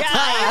 like I'd be your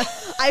type.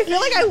 I feel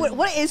like I would.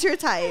 What is your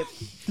type?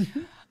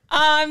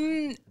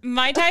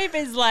 My type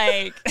is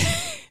like,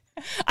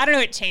 I don't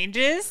know, it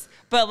changes,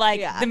 but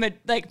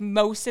like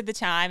most of the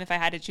time, if I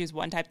had to choose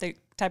one type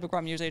of girl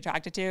I'm usually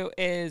attracted to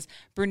is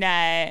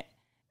brunette,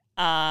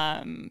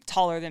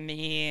 taller than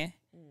me,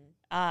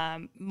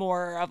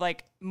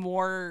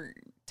 more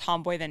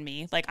tomboy than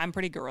me. Like, I'm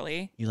pretty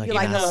girly. You like You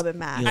like a mass. little bit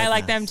mass. You I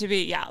like mass. them to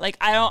be, like,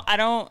 I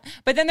don't,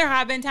 but then there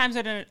have been times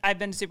when I've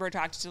been super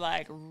attracted to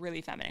like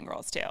really feminine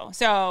girls too.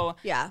 So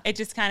Yeah. it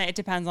just kind of, it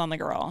depends on the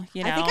girl,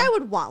 you know? I think I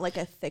would want like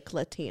a thick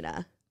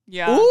Latina.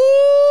 Yeah.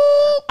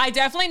 Ooh, I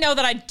definitely know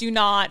that I do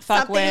not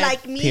fuck something with.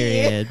 like me.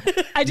 Period.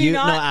 I do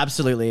not. No,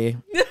 absolutely.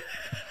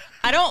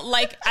 I don't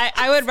like,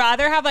 I would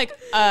rather have like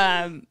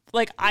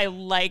I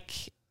like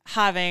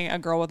having a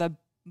girl with a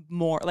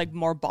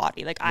more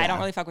body. Like, I don't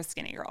really fuck with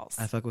skinny girls.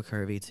 I fuck with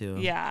curvy too.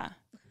 Yeah.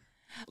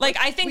 Like,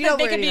 I think We that don't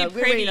they could really be know. We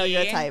already pretty. know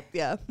your type.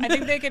 Yeah. I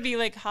think they could be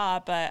like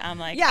hot, but I'm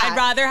like, Yeah. I'd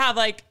rather have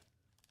like,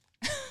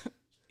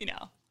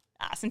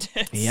 ass and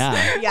tits.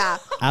 Yeah. Yeah.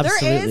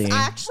 Absolutely. There is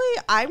actually,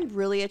 I'm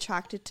really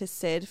attracted to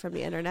Sid from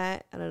the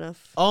internet. I don't know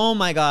if. Oh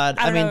my God.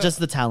 I don't mean, know. just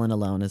the talent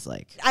alone is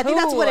like. I think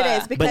that's what it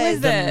is But But because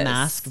the this?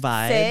 mask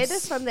vibes.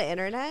 Sid from the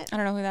internet. I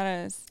don't know who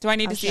that is. Do I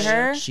need to see show you.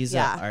 her? She's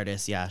Yeah. an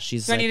artist. Yeah.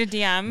 She's. Do I like need a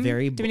DM?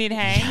 very Do we need to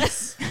hang?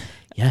 Yes.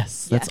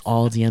 Yes. Let's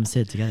all DM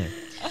Sid together.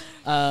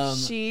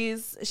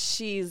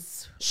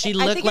 She's. She I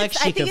looked think like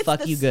it's- I she think could it's fuck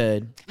the you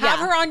good. Have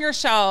Yeah. her on your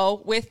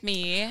show with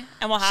me,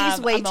 and we'll have.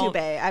 She's way a too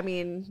big. I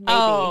mean, maybe.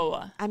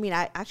 Oh. I mean,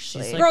 I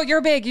actually. She's like- Girl,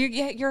 you're big.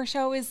 Your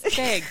show is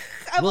big.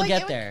 I'm We'll like,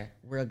 get it- there.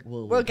 We'll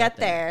get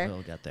there.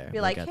 We'll get there. Be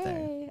We'll like, get hey, there.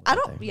 We'll I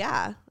get don't. there.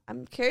 Yeah,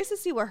 I'm curious to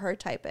see what her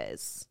type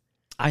is.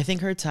 I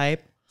think her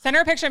type. Send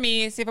her a picture of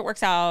me. See if it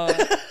works out.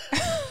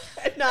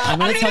 No,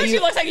 I'm I gonna don't even know tell what she you.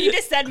 looks like. You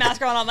just said mask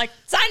girl, and I'm like,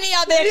 sign me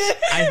up, bitch.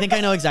 I think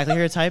I know exactly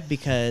her type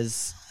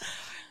because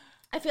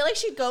I feel like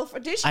she'd go for.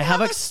 Did she I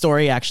have a a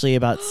story actually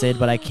about Sid,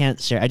 but I can't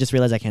share. I just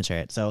realized I can't share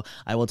it, so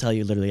I will tell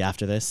you literally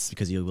after this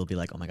because you will be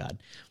like, "Oh my God."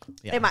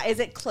 Yeah. Is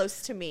it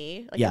close to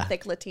me? Like Yeah. a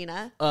thick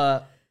Latina?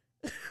 A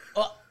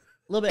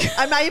little bit.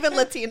 I'm not even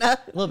Latina.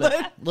 A little bit.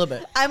 A little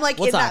bit. I'm like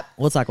We'll in talk. that.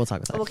 We'll talk. We'll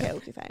talk. Okay,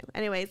 fine.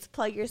 Anyways,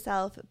 plug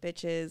yourself,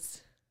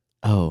 bitches.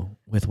 Oh,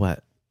 with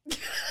what?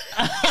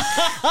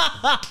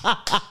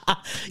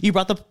 She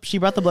brought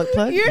the blood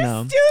plug? You're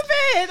No.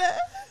 stupid.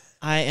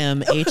 I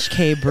am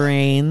HK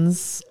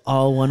Brains,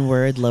 all one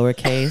word,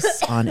 lowercase,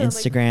 on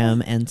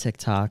Instagram and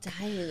TikTok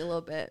Dying a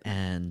little bit.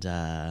 and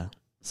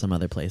some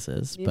other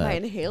places. Need but my you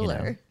know.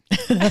 inhaler.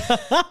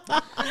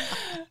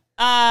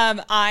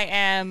 I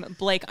am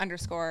Blake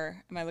 _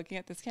 Am I looking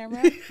at this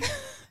camera?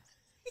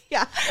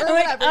 Yeah. Or I'm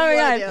like, whatever oh you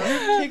my wanna do.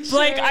 God.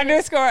 Blake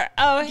 _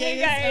 Oh, hey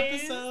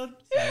guys.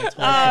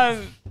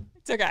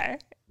 It's okay.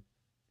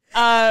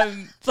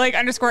 Blake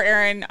 _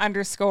 Aaron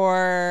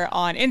 _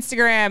 on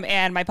Instagram,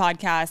 and my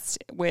podcast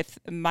with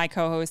my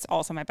co-host,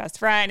 also my best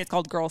friend. It's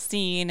called Girl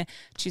Scene.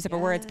 Two separate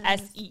words.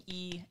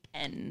 SEEN.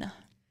 And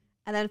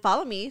then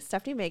follow me,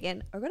 Stephanie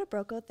Megan, or go to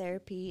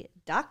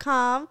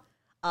brocotherapy.com.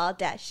 All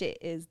that shit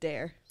is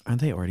there.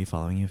 Aren't they already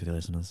following you if they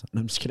listen to this?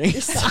 No, I'm just kidding.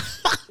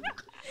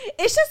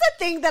 It's just a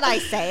thing that I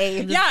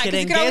say. Yeah, 'cause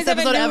kidding. you could always Gayest have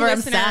a episode new ever.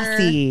 listener. I'm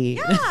sassy.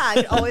 Yeah,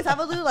 you always have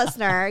a new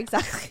listener.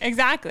 Exactly.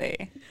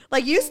 Exactly.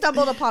 Like you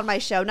stumbled upon my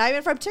show, not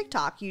even from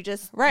TikTok. You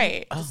just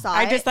Right. saw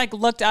I it. just like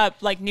looked up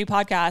like new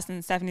podcasts,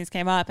 and Stephanie's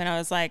came up, and I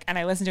was like, and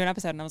I listened to an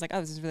episode, and I was like, oh,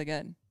 this is really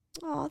good.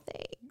 Oh,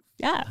 thanks.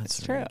 Yeah, That's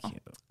it's really true.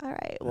 cute. All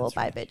right. Well,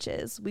 bye,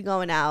 bitches. We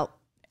going out.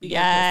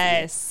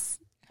 Yes.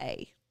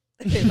 Hey.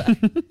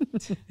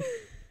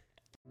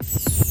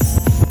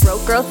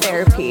 Broke Girl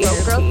Therapy.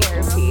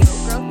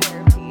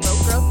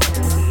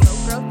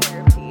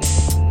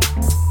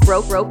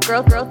 Broke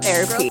Girl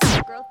Therapy.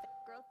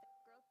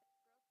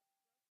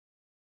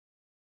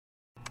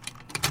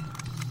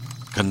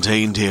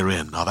 Contained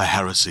herein are the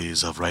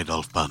heresies of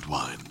Radolf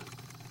Burntwine,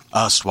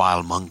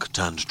 erstwhile monk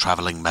turned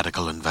traveling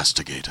medical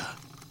investigator.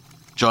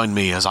 Join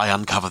me as I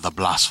uncover the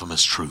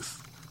blasphemous truth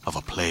of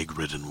a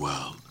plague-ridden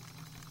world,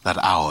 that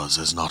ours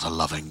is not a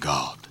loving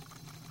God,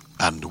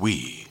 and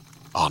we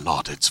are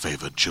not its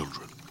favored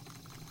children.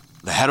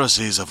 The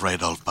Heresies of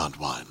Radolf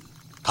Burntwine,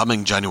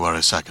 coming January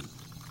 2nd,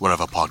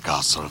 wherever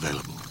podcasts are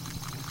available.